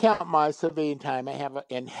 Well, if I count my civilian time, I have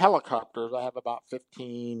in helicopters. I have about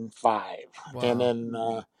 15.5, Wow.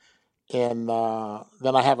 And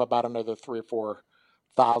then I have about another 3,000 or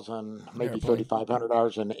 4,000, maybe 3,500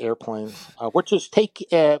 hours in airplanes, which is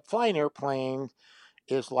flying airplanes.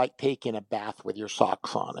 Is like taking a bath with your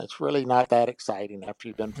socks on. It's really not that exciting after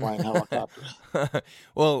you've been flying helicopters.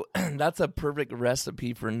 Well, that's a perfect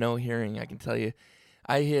recipe for no hearing, I can tell you.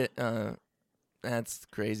 I hit, that's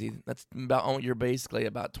crazy. That's you're basically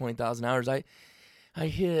about 20,000 hours. I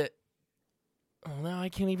hit, now I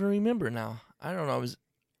can't even remember now. I don't know.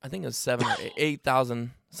 I think it was 7,000 or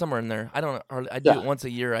 8,000, somewhere in there. I don't know. I do it once a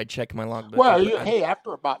year. I check my logbook. Well,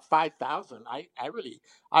 after about 5,000, I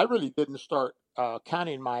really didn't start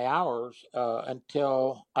counting my hours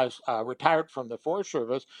until I retired from the Forest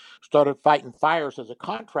Service, started fighting fires as a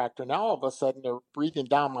contractor. Now all of a sudden they're breathing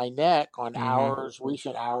down my neck on hours,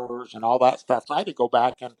 recent hours, and all that stuff. So I had to go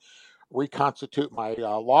back and reconstitute my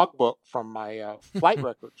logbook from my flight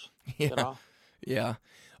records. Yeah.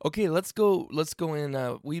 Okay, let's go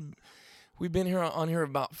in. We've been here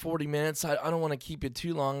about 40 minutes. I don't want to keep it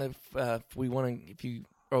too long. If you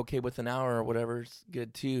are okay with an hour or whatever, it's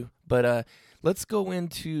good too. But let's go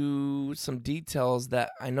into some details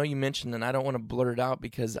that I know you mentioned, and I don't want to blurt it out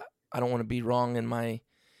because I don't want to be wrong in my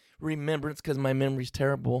remembrance because my memory's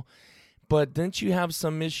terrible. But didn't you have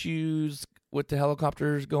some issues with the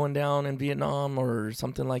helicopters going down in Vietnam or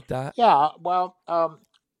something like that? Yeah, well,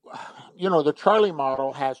 the Charlie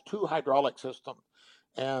model has 2 hydraulic systems,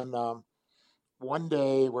 and one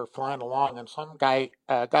day we're flying along and some guy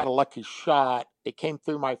got a lucky shot. It came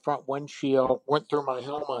through my front windshield, went through my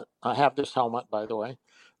helmet. I have this helmet, by the way.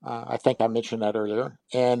 I think I mentioned that earlier.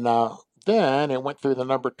 And then it went through the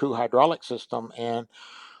number 2 hydraulic system, and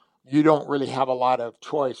you don't really have a lot of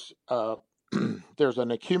choice. There's an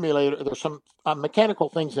accumulator. There's some mechanical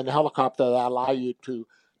things in the helicopter that allow you to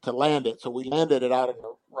land it. So we landed it out in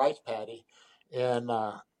the rice paddy, and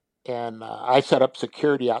I set up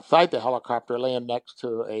security outside the helicopter, laying next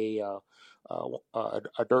to a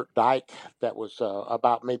dirt dike that was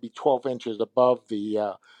about maybe 12 inches above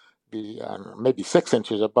maybe 6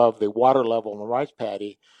 inches above the water level in the rice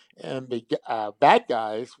paddy. And the bad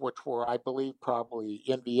guys, which were, I believe, probably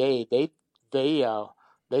NVA,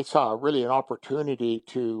 they saw really an opportunity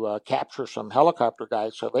to capture some helicopter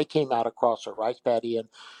guys. So they came out across the rice paddy, and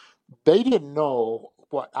they didn't know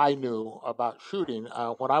what I knew about shooting.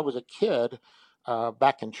 When I was a kid,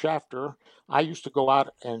 back in Shafter, I used to go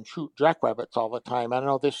out and shoot jackrabbits all the time. I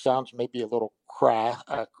know this sounds maybe a little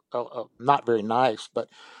not very nice, but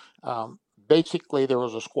um, basically there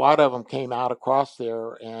was a squad of them came out across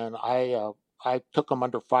there, and I took them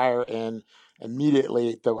under fire, and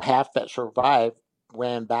immediately the half that survived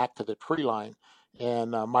ran back to the tree line,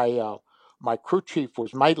 and my crew chief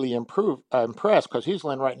was mightily impressed because he's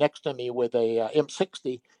laying right next to me with a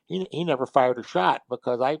M60. He never fired a shot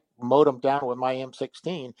because I mowed him down with my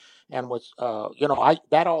M16, and was I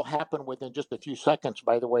that all happened within just a few seconds.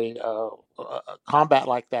 By the way, combat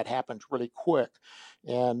like that happens really quick,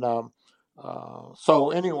 and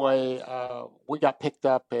so anyway, we got picked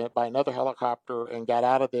up by another helicopter and got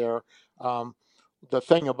out of there. Um, the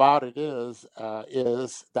thing about it is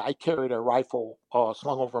that I carried a rifle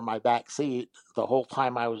slung over my back seat the whole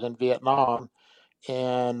time I was in Vietnam,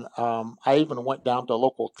 and I even went down to a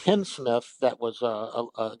local tinsmith that was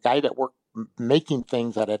a guy that worked making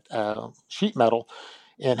things out of sheet metal,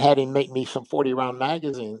 and had him make me some 40 round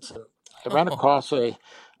magazines. And I ran across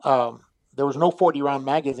um, there was no 40 round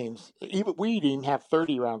magazines. Even we didn't have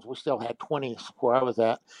 30 rounds. We still had 20s where I was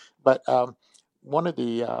at. But one of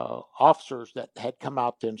the officers that had come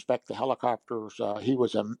out to inspect the helicopters, he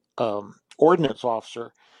was a ordnance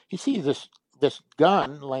officer. He sees this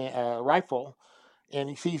rifle, and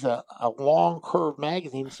he sees a long curved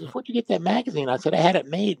magazine. He says, "Where'd you get that magazine?" I said, "I had it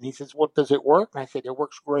made." And he says, "Well, does it work?" And I said, "It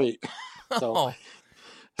works great." So, Oh,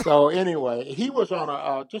 so anyway, he was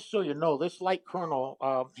on just so you know, this light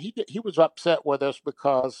colonel, he was upset with us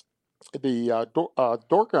because the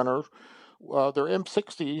door gunners, their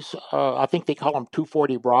M60s, I think they call them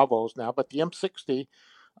 240 Bravos now, but the M60,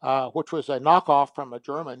 which was a knockoff from a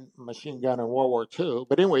German machine gun in World War II.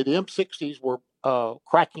 But anyway, the M60s were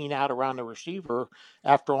cracking out around the receiver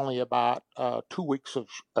after only about 2 weeks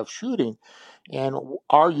of shooting. And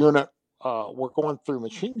our unit were going through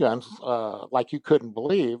machine guns like you couldn't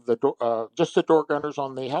believe, just the door gunners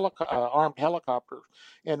on the armed helicopters.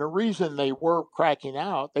 And the reason they were cracking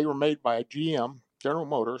out, they were made by GM, General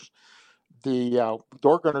Motors. The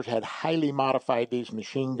door gunners had highly modified these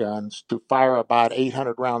machine guns to fire about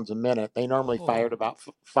 800 rounds a minute. They normally fired about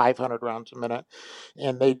 500 rounds a minute,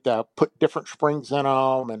 and they'd put different springs in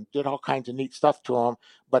them and did all kinds of neat stuff to them,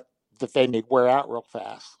 but that they'd wear out real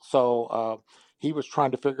fast. So he was trying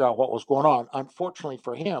to figure out what was going on. Unfortunately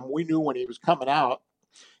for him, we knew when he was coming out,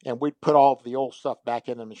 and we'd put all of the old stuff back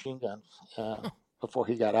in the machine guns before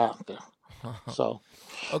he got out there. So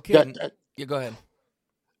okay. You go ahead.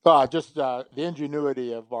 Just the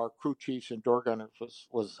ingenuity of our crew chiefs and door gunners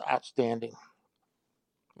was outstanding.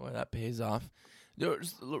 Boy, that pays off.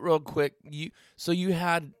 Just real quick,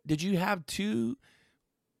 did you have two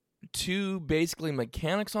basically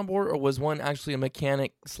mechanics on board, or was one actually a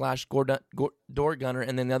mechanic / door gunner,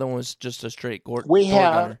 and then the other one was just a straight door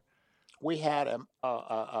gunner? We had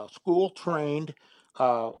a school trained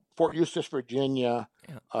Fort Eustis, Virginia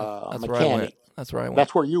mechanic. That's where I went.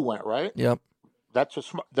 That's where you went, right? Yep. That's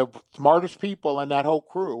the smartest people in that whole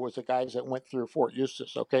crew was the guys that went through Fort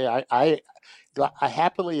Eustis. Okay, I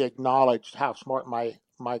happily acknowledged how smart my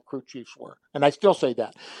crew chiefs were, and I still say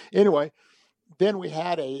that. Anyway, then we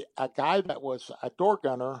had a guy that was a door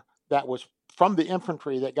gunner that was from the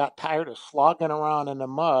infantry that got tired of slogging around in the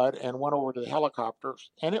mud and went over to the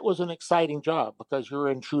helicopters. And it was an exciting job because you're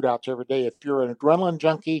in shootouts every day. If you're an adrenaline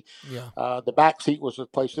junkie, the back seat was the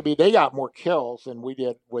place to be. They got more kills than we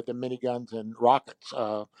did with the miniguns and rockets.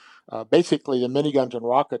 Basically, the miniguns and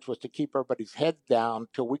rockets was to keep everybody's head down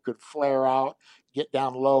till we could flare out, get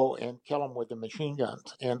down low, and kill them with the machine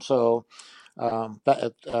guns. And so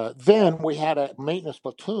then we had a maintenance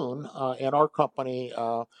platoon in our company.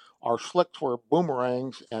 Our slicks were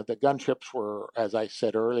boomerangs, and the gunships were, as I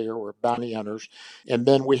said earlier, were bounty hunters. And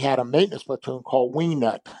then we had a maintenance platoon called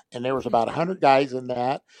Wingnut, and there was about 100 guys in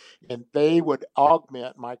that, and they would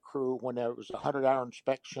augment my crew when there was a 100-hour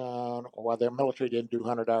inspection, or well, their military didn't do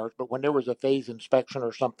 100 hours, but when there was a phase inspection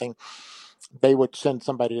or something, they would send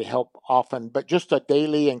somebody to help often, but just a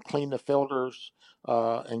daily and clean the filters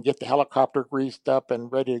and get the helicopter greased up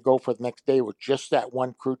and ready to go for the next day with just that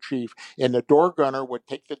one crew chief. And the door gunner would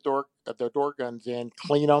take the door guns in,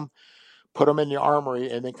 clean them, put them in the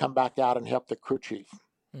armory, and then come back out and help the crew chief.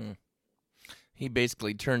 He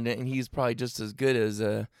basically turned it, and he's probably just as good as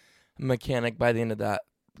a mechanic by the end of that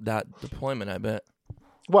deployment, I bet.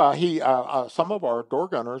 Well, some of our door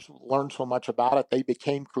gunners learned so much about it, they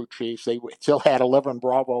became crew chiefs. They still had 11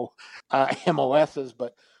 Bravo MOSs,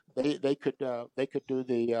 but they could do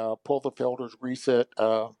the pull the filters, grease it,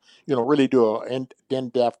 really do an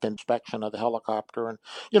in-depth inspection of the helicopter. And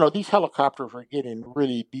these helicopters were getting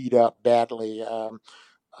really beat up badly.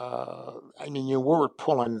 I mean, you were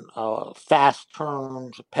pulling fast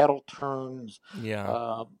turns, pedal turns, Yeah.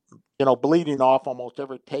 uh, bleeding off almost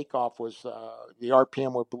every takeoff was the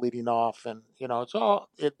RPM were bleeding off, and it's all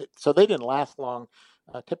so they didn't last long.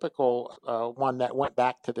 A typical one that went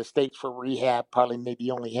back to the States for rehab probably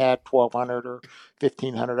maybe only had 1,200 or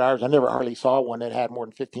 1,500 hours. I never hardly saw one that had more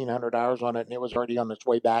than 1,500 hours on it, and it was already on its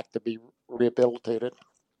way back to be rehabilitated.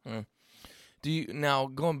 Hmm. Do you now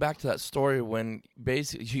going back to that story when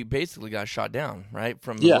he basically got shot down, right?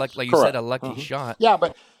 From Yes, like you said, correct. a lucky shot. Yeah,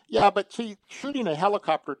 but see, shooting a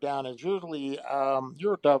helicopter down is usually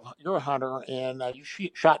you're a hunter, and you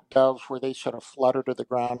shot doves where they sort of flutter to the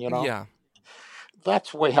ground. Yeah.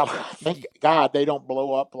 That's the way thank God they don't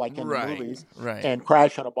blow up like in the Right. movies Right. and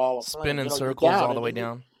crash in a ball of Spin flame. in You're circles down, all the and way then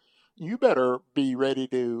down. you better be ready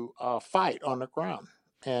to fight on the ground.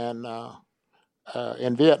 And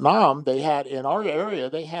in Vietnam, they had in our area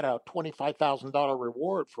they had a $25,000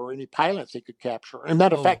 reward for any pilots they could capture. And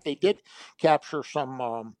matter of Oh. fact, they did capture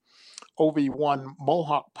some OV-1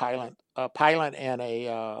 Mohawk pilot and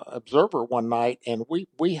a observer one night, and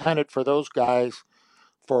we hunted for those guys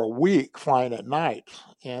for a week flying at night.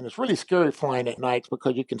 And it's really scary flying at nights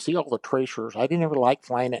because you can see all the tracers. I didn't ever like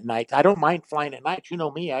flying at night. I don't mind flying at night. You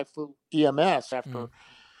know me, I flew EMS Mm.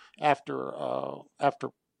 after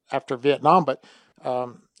after Vietnam, but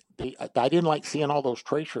I didn't like seeing all those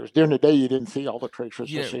tracers. During the day, you didn't see all the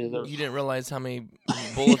tracers. You You didn't realize how many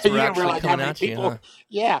yeah, bullets you were didn't actually realize how coming many at you, people. huh?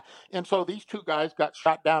 Yeah, and so these two guys got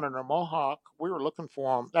shot down in a Mohawk. We were looking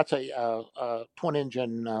for them. That's a twin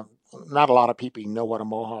engine. Not a lot of people know what a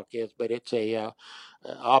Mohawk is, but it's a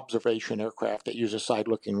observation aircraft that uses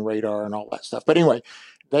side-looking radar and all that stuff. But anyway,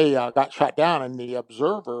 they got shot down, and the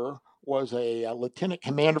observer was a lieutenant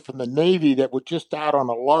commander from the Navy that was just out on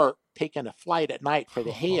a lark taking a flight at night for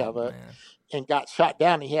the hay Oh of it, man. and got shot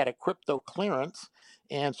down. He had a crypto clearance,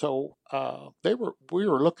 and so we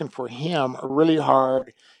were looking for him really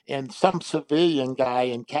hard. And some civilian guy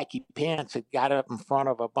in khaki pants had got up in front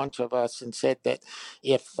of a bunch of us and said that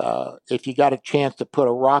if you got a chance to put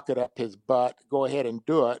a rocket up his butt, go ahead and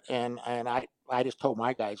do it. And I just told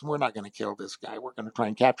my guys, we're not going to kill this guy. We're going to try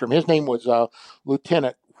and capture him. His name was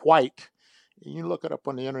Lieutenant White. You look it up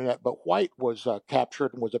on the internet, but White was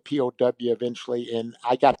captured and was a POW eventually, and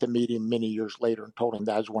I got to meet him many years later and told him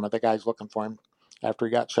that I was one of the guys looking for him after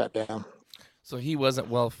he got shut down. So he wasn't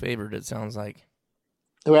well favored, it sounds like.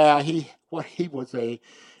 Well, he was a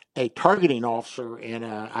targeting officer in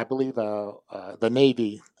I believe the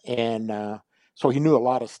Navy, and so he knew a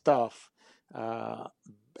lot of stuff. Uh,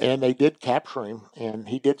 and they did capture him, and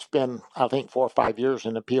he did spend, I think, 4 or 5 years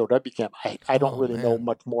in the POW camp. I don't Oh really know man.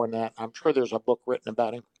 much more than that. I'm sure there's a book written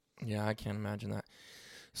about him. Yeah, I can't imagine that.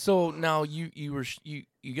 So now you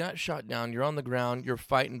got shot down. You're on the ground. You're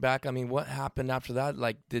fighting back. I mean, what happened after that?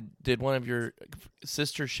 Like, did one of your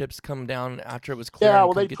sister ships come down after it was clear? Yeah, And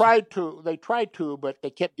well, come they get you? tried to. They tried to, but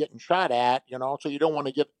they kept getting shot at. So you don't want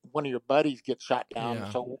to get one of your buddies get shot down. Yeah.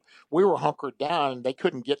 So we were hunkered down, and they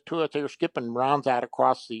couldn't get to it. They were skipping rounds out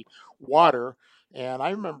across the water, and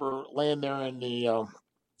I remember laying there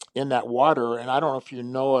in that water, and I don't know if you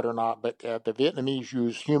know it or not, but the Vietnamese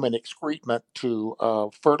use human excrement to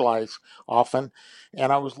fertilize often.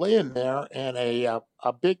 And I was laying there, and a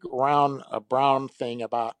big round a brown thing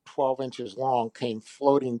about 12 inches long came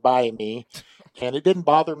floating by me, and it didn't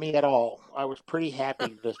bother me at all. I was pretty happy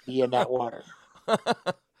to just be in that water.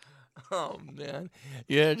 Oh man.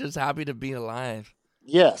 Yeah, just happy to be alive.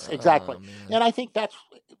 Yes, exactly. Oh man. And I think that's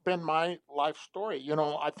been my life story.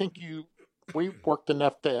 I think we worked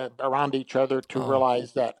enough around each other to Oh.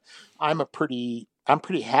 realize that I'm pretty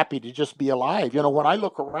happy to just be alive. When I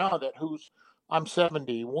look around at I'm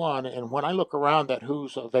 71, and when I look around at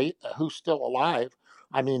who's still alive,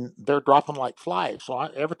 I mean, they're dropping like flies. So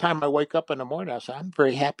every time I wake up in the morning, I say, I'm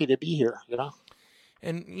very happy to be here.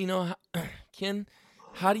 And Ken,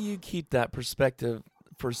 how do you keep that perspective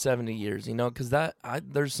for 70 years? Because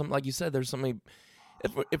there's some, like you said, there's something.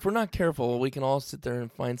 If we're not careful, we can all sit there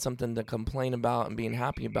and find something to complain about and being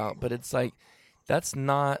happy about. But it's like, that's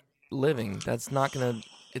not living. That's not gonna.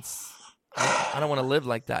 I don't want to live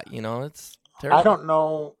like that. It's I terrible. don't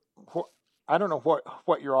know. I don't know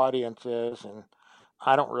what your audience is, and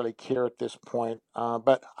I don't really care at this point.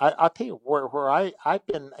 But I'll tell you where I've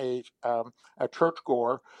been a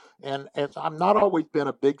churchgoer, and I'm not always been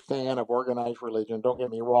a big fan of organized religion. Don't get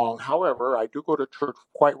me wrong. However, I do go to church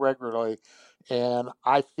quite regularly, and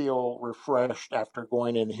I feel refreshed after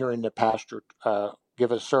going and hearing the pastor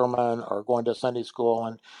give a sermon, or going to Sunday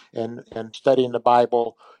school and studying the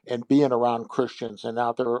Bible and being around Christians. And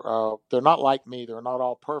now they're not like me. They're not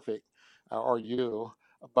all perfect, or you,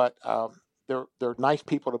 but they're nice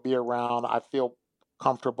people to be around. I feel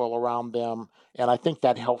comfortable around them, and I think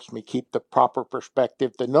that helps me keep the proper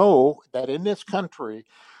perspective to know that in this country,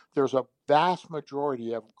 there's a vast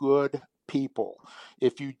majority of good people.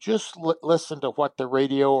 If you just listen to what the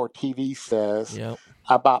radio or TV says Yep.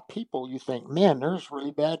 about people, you think, man, there's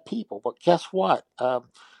really bad people. But guess what?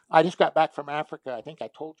 I just got back from Africa. I think I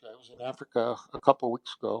told you I was in Africa a couple of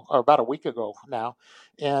weeks ago, or about a week ago now,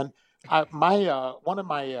 and one of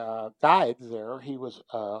my guides there, he was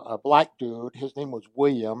a black dude. His name was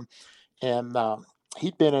William, and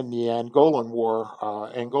he'd been in the Angola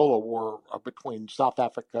War between South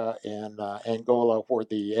Africa and Angola, where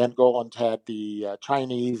the Angolans had the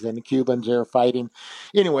Chinese and the Cubans there fighting.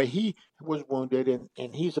 Anyway, he was wounded,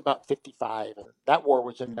 and he's about 55, and that war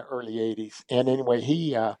was in the early 80s. And anyway,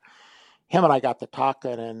 him and I got to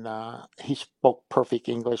talking, and he spoke perfect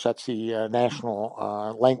English. That's the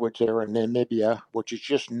national language there in Namibia, which is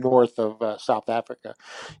just north of South Africa.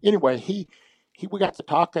 Anyway, we got to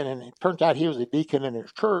talking, and it turns out he was a deacon in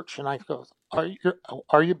his church. And I go,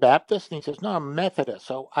 "Are you Baptist?" And he says, "No, I'm Methodist."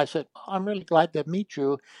 So I said, "I'm really glad to meet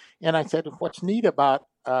you." And I said, "What's neat about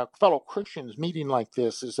fellow Christians meeting like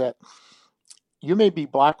this is that you may be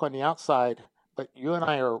black on the outside, but you and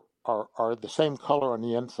I are the same color on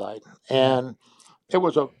the inside." And it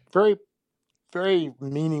was a very, very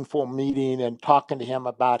meaningful meeting, and talking to him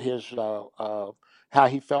about his how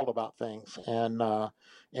he felt about things, and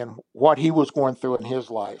what he was going through in his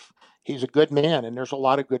life. He's a good man, and there's a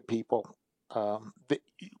lot of good people.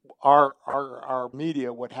 Our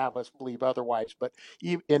media would have us believe otherwise, but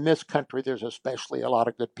in this country, there's especially a lot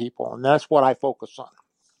of good people, and that's what I focus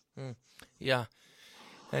on. Yeah.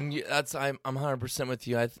 And I'm 100% with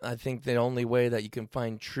you. I think the only way that you can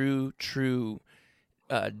find true,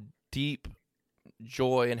 deep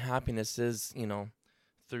joy and happiness is,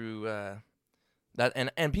 through that.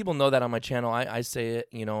 And people know that on my channel. I say it.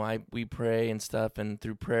 We pray and stuff, and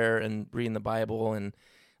through prayer and reading the Bible and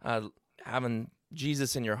having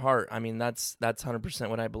Jesus in your heart. I mean, that's 100%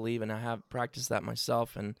 what I believe, and I have practiced that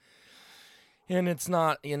myself. And it's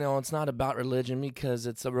not, it's not about religion, because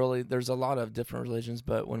there's a lot of different religions,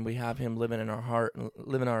 but when we have him living in our heart and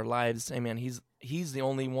living our lives, amen, he's the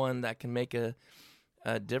only one that can make a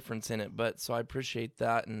difference in it. But so I appreciate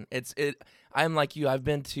that. And I'm like you, I've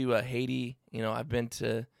been to Haiti,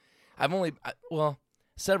 I've only,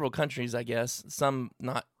 several countries, I guess, some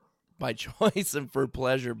not by choice and for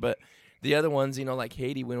pleasure, but the other ones, like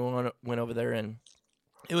Haiti, we went over there, and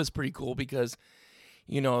it was pretty cool because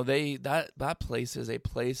that place is a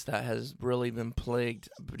place that has really been plagued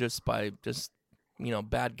by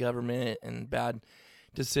bad government and bad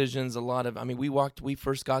decisions. We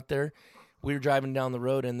first got there, we were driving down the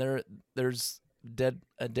road, and there's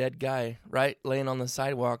a dead guy right laying on the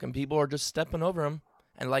sidewalk, and people are just stepping over him,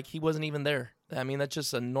 and like he wasn't even there. I mean, that's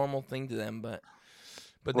just a normal thing to them, but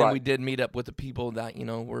then Right. we did meet up with the people that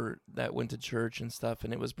that went to church and stuff,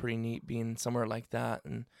 and it was pretty neat being somewhere like that.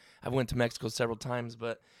 And I went to Mexico several times,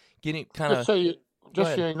 but getting kind Just of so you, go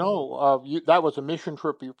just so ahead. you know, that was a mission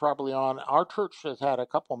trip you're probably on. Our church has had a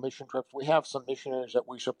couple of mission trips. We have some missionaries that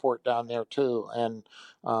we support down there too, and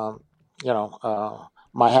um,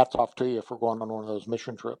 my hat's off to you for going on one of those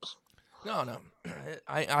mission trips. No,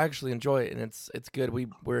 I actually enjoy it, and it's good.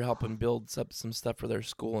 We're helping build some stuff for their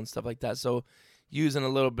school and stuff like that. So using a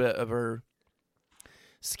little bit of our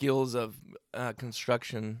skills of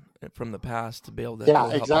construction from the past to be able to Yeah, go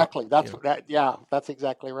help out. exactly. That's that. Yeah, that's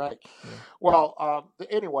exactly right. Yeah. Well,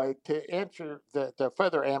 anyway, to answer to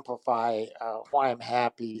further amplify why I'm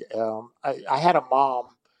happy, I had a mom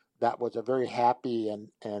that was a very happy and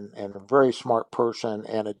a very smart person,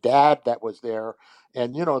 and a dad that was there.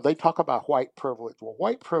 And they talk about white privilege. Well,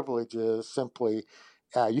 white privilege is simply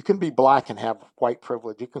you can be black and have white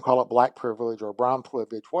privilege. You can call it black privilege or brown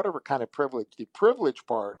privilege, whatever kind of privilege. The privilege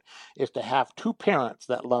part is to have two parents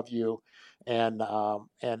that love you and are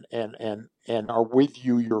with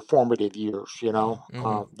you your formative years.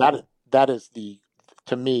 Mm-hmm. That is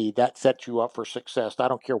to me, that sets you up for success. I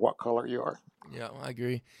don't care what color you are. Yeah, I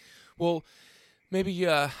agree. Well, maybe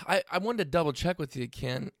I wanted to double check with you,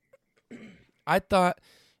 Ken. I thought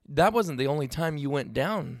that wasn't the only time you went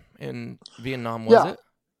down in Vietnam, was Yeah, it?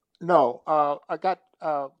 no, I got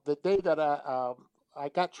the day that I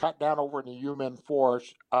got shot down over in the Human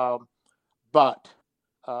Forest. But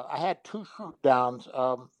I had two shoot downs.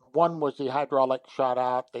 One was the hydraulic shot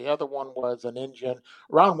out. The other one was an engine.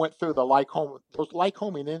 Ron went through the Lycoming. Those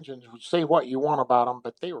Lycoming engines, would say what you want about them,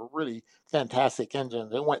 but they were really fantastic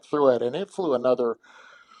engines. They went through it, and it flew another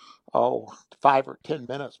 5 or 10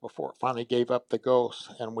 minutes before it finally gave up the ghost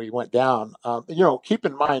and we went down. Keep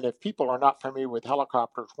in mind, if people are not familiar with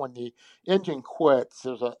helicopters, when the engine quits,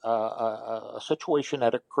 there's a situation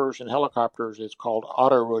that occurs in helicopters. It's called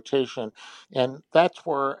auto rotation, and that's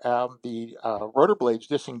where the rotor blades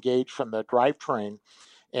disengage from the drivetrain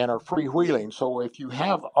and are freewheeling. So if you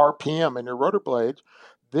have RPM in your rotor blades,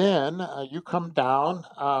 then you come down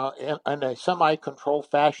in a semi-controlled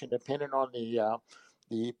fashion, depending on the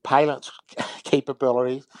pilot's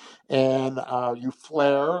capabilities, and you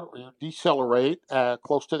flare, you decelerate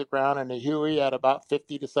close to the ground in the Huey at about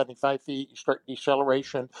 50 to 75 feet. You start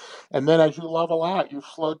deceleration, and then as you level out, you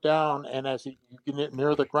slow down, and as you get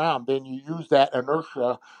near the ground, then you use that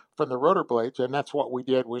inertia from the rotor blades, and that's what we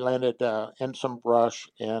did. We landed in some brush,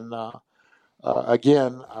 and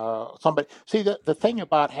somebody see the thing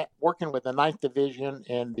about working with the 9th Division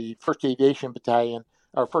and the 1st Aviation Battalion,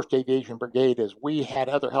 our 1st Aviation Brigade, is we had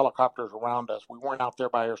other helicopters around us. We weren't out there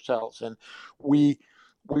by ourselves, and we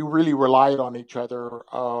really relied on each other.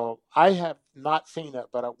 I have not seen it,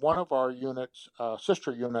 but one of our units,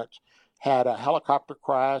 sister units, had a helicopter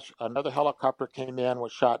crash. Another helicopter came in,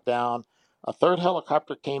 was shot down. A third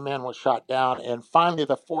helicopter came in, was shot down, and finally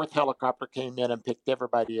the 4th helicopter came in and picked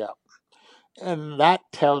everybody up. And that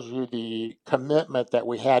tells you the commitment that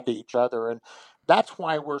we had to each other. And that's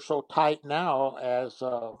why we're so tight now. As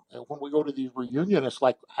when we go to these reunions, it's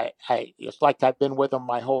like it's like I've been with them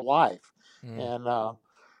my whole life. And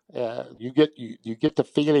you get the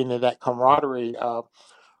feeling of that camaraderie.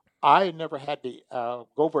 I never had to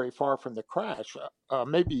go very far from the crash,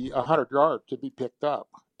 maybe 100 yards to be picked up.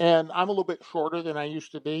 And I'm a little bit shorter than I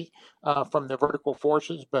used to be from the vertical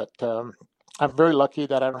forces, but I'm very lucky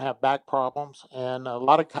that I don't have back problems. And a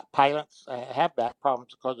lot of pilots have back problems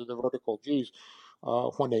because of the vertical G's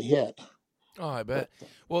when they hit. Oh, I bet.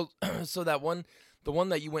 Well, so the one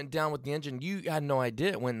that you went down with the engine, you had no idea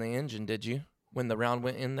it went in the engine, did you? When the round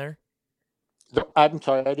went in there? I'm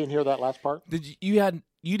sorry, I didn't hear that last part.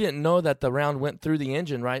 You didn't know that the round went through the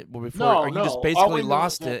engine, right? Well, before, no, or you no. just basically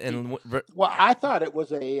lost it and. Well, I thought it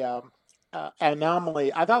was a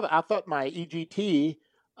anomaly. I thought my EGT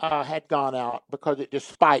had gone out because it just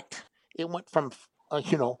spiked. It went from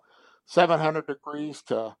 700 degrees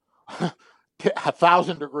to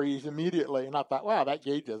 1,000 degrees immediately, and I thought, wow, that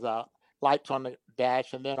gauge is out. Lights on the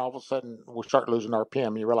dash, and then all of a sudden we start losing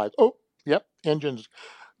RPM. You realize, oh, yep, engine's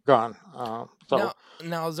gone.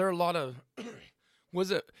 Now is there a lot of was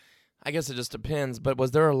it? I guess it just depends. But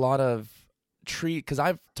was there a lot of because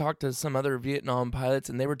I've talked to some other Vietnam pilots,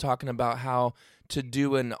 and they were talking about how to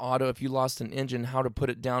do an auto if you lost an engine, how to put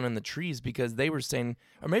it down in the trees, because they were saying,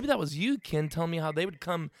 or maybe that was you, Ken, telling me how they would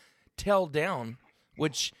come tail down,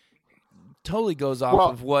 which totally goes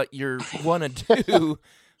off of what you want to do.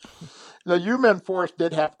 The UMen Force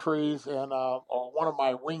did have trees, and one of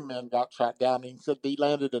my wingmen got shot down. And he said he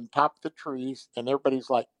landed on top of the trees, and everybody's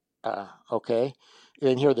like, okay.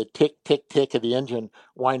 And hear the tick, tick, tick of the engine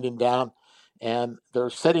winding down, and they're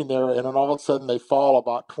sitting there, and then all of a sudden they fall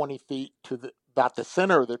about 20 feet to about the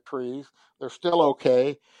center of the trees. They're still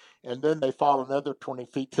okay, and then they fall another 20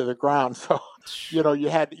 feet to the ground. So,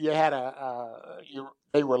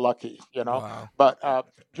 they were lucky, Wow. But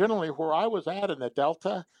generally where I was at in the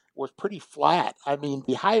Delta was pretty flat. I mean,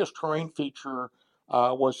 the highest terrain feature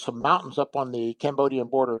was some mountains up on the Cambodian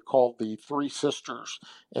border called the Three Sisters,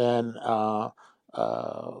 and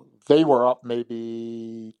they were up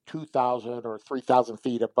maybe 2,000 or 3,000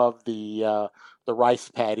 feet above the rice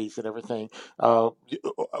paddies and everything.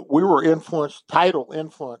 We were tidal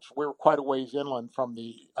influence. We were quite a ways inland from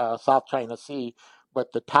the South China Sea,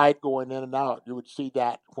 but the tide going in and out, you would see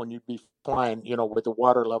that when you'd be flying, with the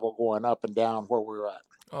water level going up and down where we were at.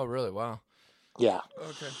 Oh, really? Wow. Yeah.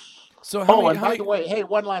 Okay. So by the way, hey,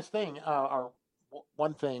 one last thing,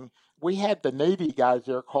 one thing. We had the Navy guys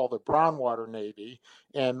there called the Brownwater Navy,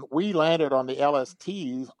 and we landed on the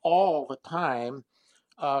LSTs all the time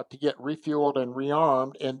to get refueled and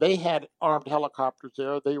rearmed, and they had armed helicopters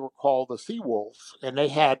there. They were called the Sea Wolves, and they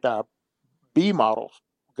had B model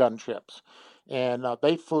gunships, and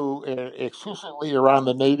they flew exclusively around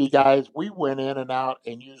the Navy guys. We went in and out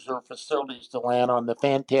and used their facilities to land on the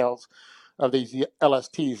fantails of these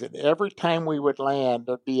LSTs, and every time we would land,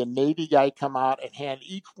 there'd be a Navy guy come out and hand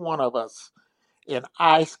each one of us an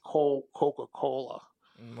ice cold Coca-Cola.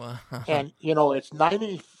 Wow. And it's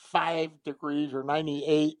 95 degrees or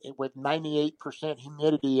 98 with 98%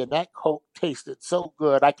 humidity, and that Coke tasted so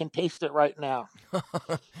good. I can taste it right now.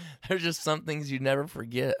 There's just some things you never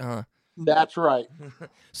forget, huh? That's right.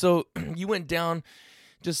 So you went down,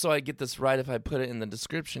 just so I get this right, if I put it in the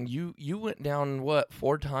description, you went down, what,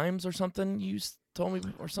 4 times or something? told me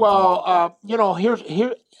or something. Well,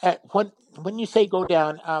 when you say go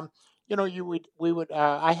down, we would.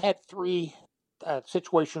 I had three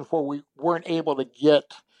situations where we weren't able to get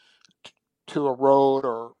to a road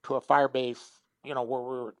or to a fire base. Where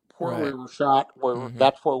we Right. were shot. Mm-hmm.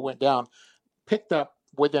 That's where we went down. Picked up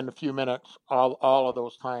within a few minutes. All of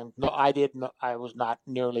those times. No, I didn't. I was not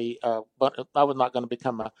nearly. But I was not going to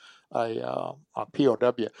become a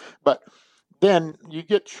POW. But then you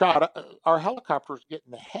get shot. Our helicopters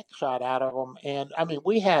getting the heck shot out of them, and I mean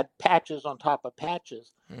we had patches on top of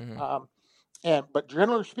patches. Mm-hmm. But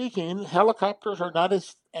generally speaking, helicopters are not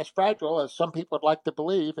as fragile as some people would like to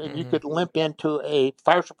believe, and you Mm-hmm. could limp into a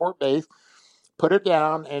fire support base, put it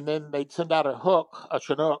down, and then they'd send out a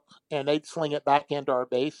Chinook, and they'd sling it back into our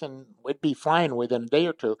base, and we'd be flying within a day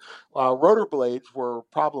or two. Rotor blades were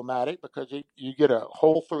problematic because you get a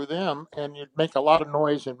hole through them, and you'd make a lot of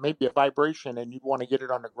noise and maybe a vibration, and you'd want to get it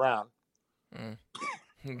on the ground. Mm.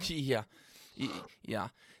 Yeah.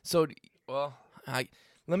 So, well,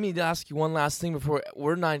 let me ask you one last thing before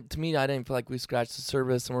we're not. To me, I didn't feel like we scratched the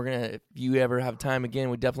surface, and we're gonna. If you ever have time again,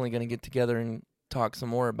 we're definitely gonna get together and talk some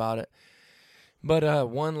more about it. But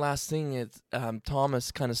one last thing is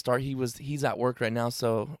Thomas kind of he's at work right now,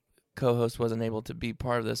 so co-host wasn't able to be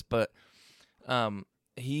part of this, but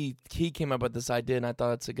he came up with this idea, and I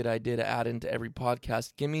thought it's a good idea to add into every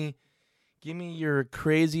podcast. Give me your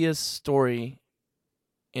craziest story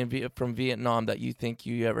from Vietnam that you think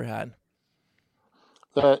you ever had.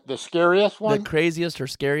 The scariest one. The craziest or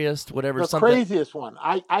scariest, whatever. The craziest one.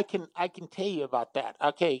 I can tell you about that.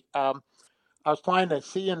 Okay. I was flying a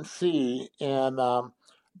CNC, and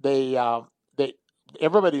they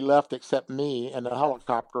everybody left except me and the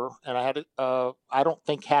helicopter, and I had I don't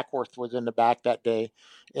think Hackworth was in the back that day,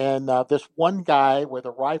 and this one guy with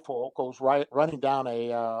a rifle goes running down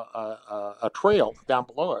a trail down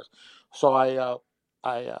below us. So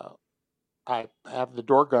I have the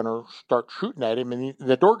door gunner start shooting at him, and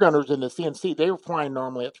the door gunners in the CNC, they were flying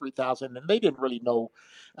normally at 3,000, and they didn't really know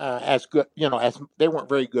as good, as they weren't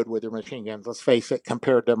very good with their machine guns. Let's face it,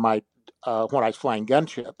 compared to my when I was flying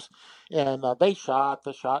gunships, and they shot,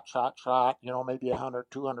 maybe 100,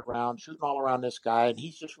 200 rounds, shooting all around this guy, and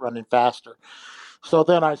he's just running faster. So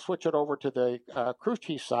then I switch it over to the crew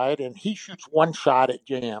chief side, and he shoots one shot at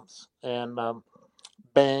jams, and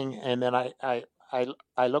bang, and then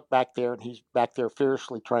I look back there, and he's back there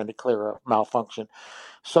fiercely trying to clear a malfunction.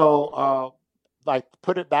 So I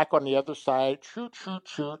put it back on the other side, shoot,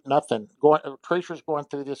 nothing. Tracers going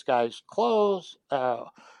through this guy's clothes,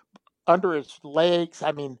 under his legs.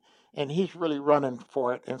 I mean, and he's really running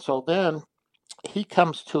for it. And so then he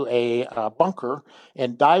comes to a bunker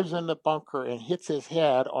and dives in the bunker and hits his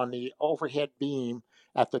head on the overhead beam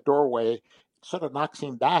at the doorway, sort of knocks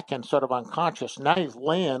him back and sort of unconscious. Now he's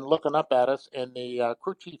laying, looking up at us, and the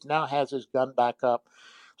crew chief now has his gun back up.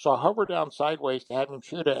 So I hover down sideways to have him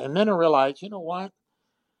shoot it, and then I realize, you know what?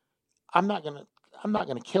 I'm not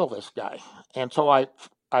gonna kill this guy. And so I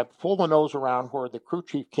pull the nose around where the crew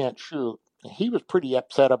chief can't shoot. He was pretty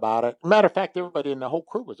upset about it. Matter of fact, everybody in the whole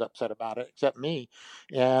crew was upset about it except me.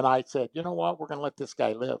 And I said, you know what? We're going to let this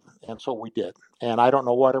guy live. And so we did. And I don't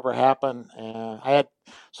know whatever happened. And I had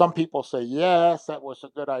some people say, yes, that was a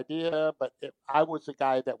good idea. But I was the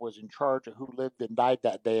guy that was in charge of who lived and died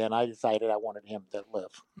that day. And I decided I wanted him to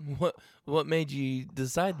live. What made you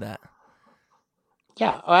decide that?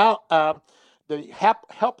 Yeah. Well, the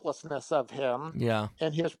helplessness of him, yeah,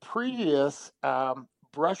 and his previous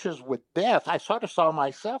brushes with death. I sort of saw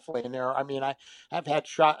myself laying there. I mean, I've had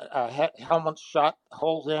helmets shot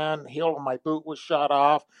holes in, heel of my boot was shot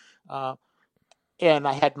off, and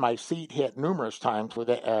I had my seat hit numerous times with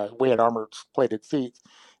it. We had armor-plated seats,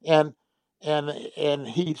 and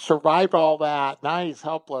he survived all that. Now he's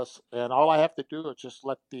helpless, and all I have to do is just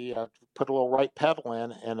let put a little right pedal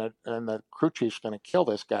in, and the crew chief's going to kill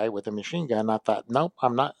this guy with a machine gun. And I thought, nope,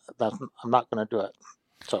 I'm not going to do it.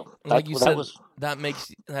 So like you said,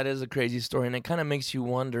 that is a crazy story, and it kind of makes you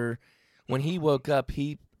wonder. When he woke up,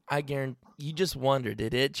 I guarantee you just wondered,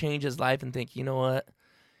 did it change his life and think, you know what,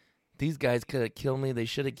 these guys could have killed me, they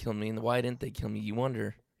should have killed me, and why didn't they kill me? You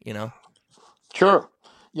wonder, Sure,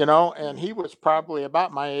 and he was probably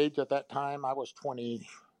about my age at that time. I was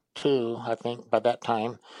 22, I think, by that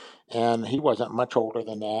time, and he wasn't much older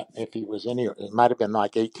than that. If he was it might have been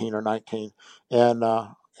like 18 or 19, and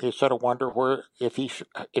you sort of wonder if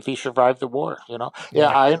he survived the war. Yeah,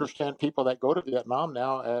 I understand people that go to Vietnam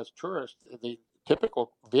now as tourists. The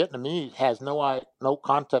typical Vietnamese has no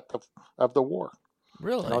concept of the war.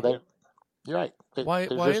 Really? You're right. Why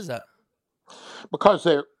is that? Because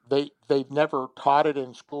they've never taught it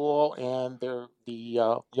in school, and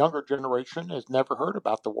the younger generation has never heard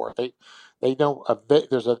about the war. They know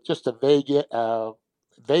there's just a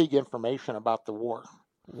vague information about the war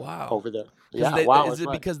Wow. over there. Yeah, wow. Is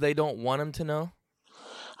it because they don't want them to know?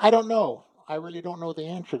 I don't know. I really don't know the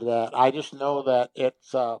answer to that. I just know that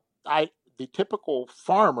it's the typical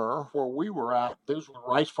farmer where we were at. Those were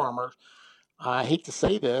rice farmers. I hate to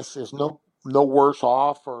say this, is no worse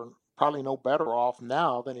off or probably no better off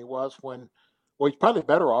now than he was when. Well, he's probably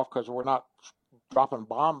better off because we're not dropping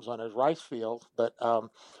bombs on his rice field. But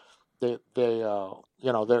they're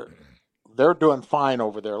doing fine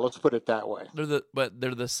over there. Let's put it that way.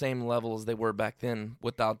 They're the same level as they were back then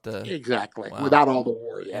without the Exactly. Wow. Without all the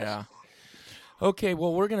war. Yes. Yeah. Okay,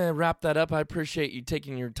 well, we're going to wrap that up. I appreciate you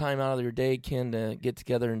taking your time out of your day, Ken, to get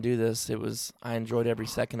together and do this. I enjoyed every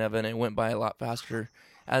second of it, and it went by a lot faster.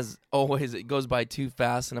 As always, it goes by too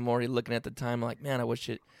fast, and I'm already looking at the time like, man, I wish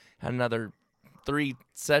it had another 3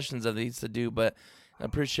 sessions of these to do, but I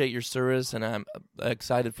appreciate your service, and I'm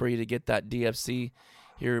excited for you to get that DFC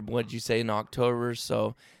here, what'd you say, in October.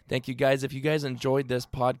 So thank you, guys. If you guys enjoyed this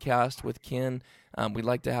podcast with Ken, we'd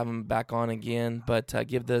like to have him back on again, but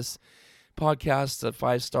give this podcast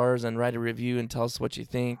 5 stars and write a review and tell us what you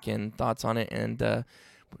think and thoughts on it. And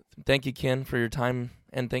thank you, Ken, for your time,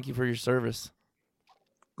 and thank you for your service.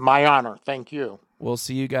 My honor. Thank you. We'll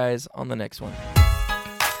see you guys on the next one.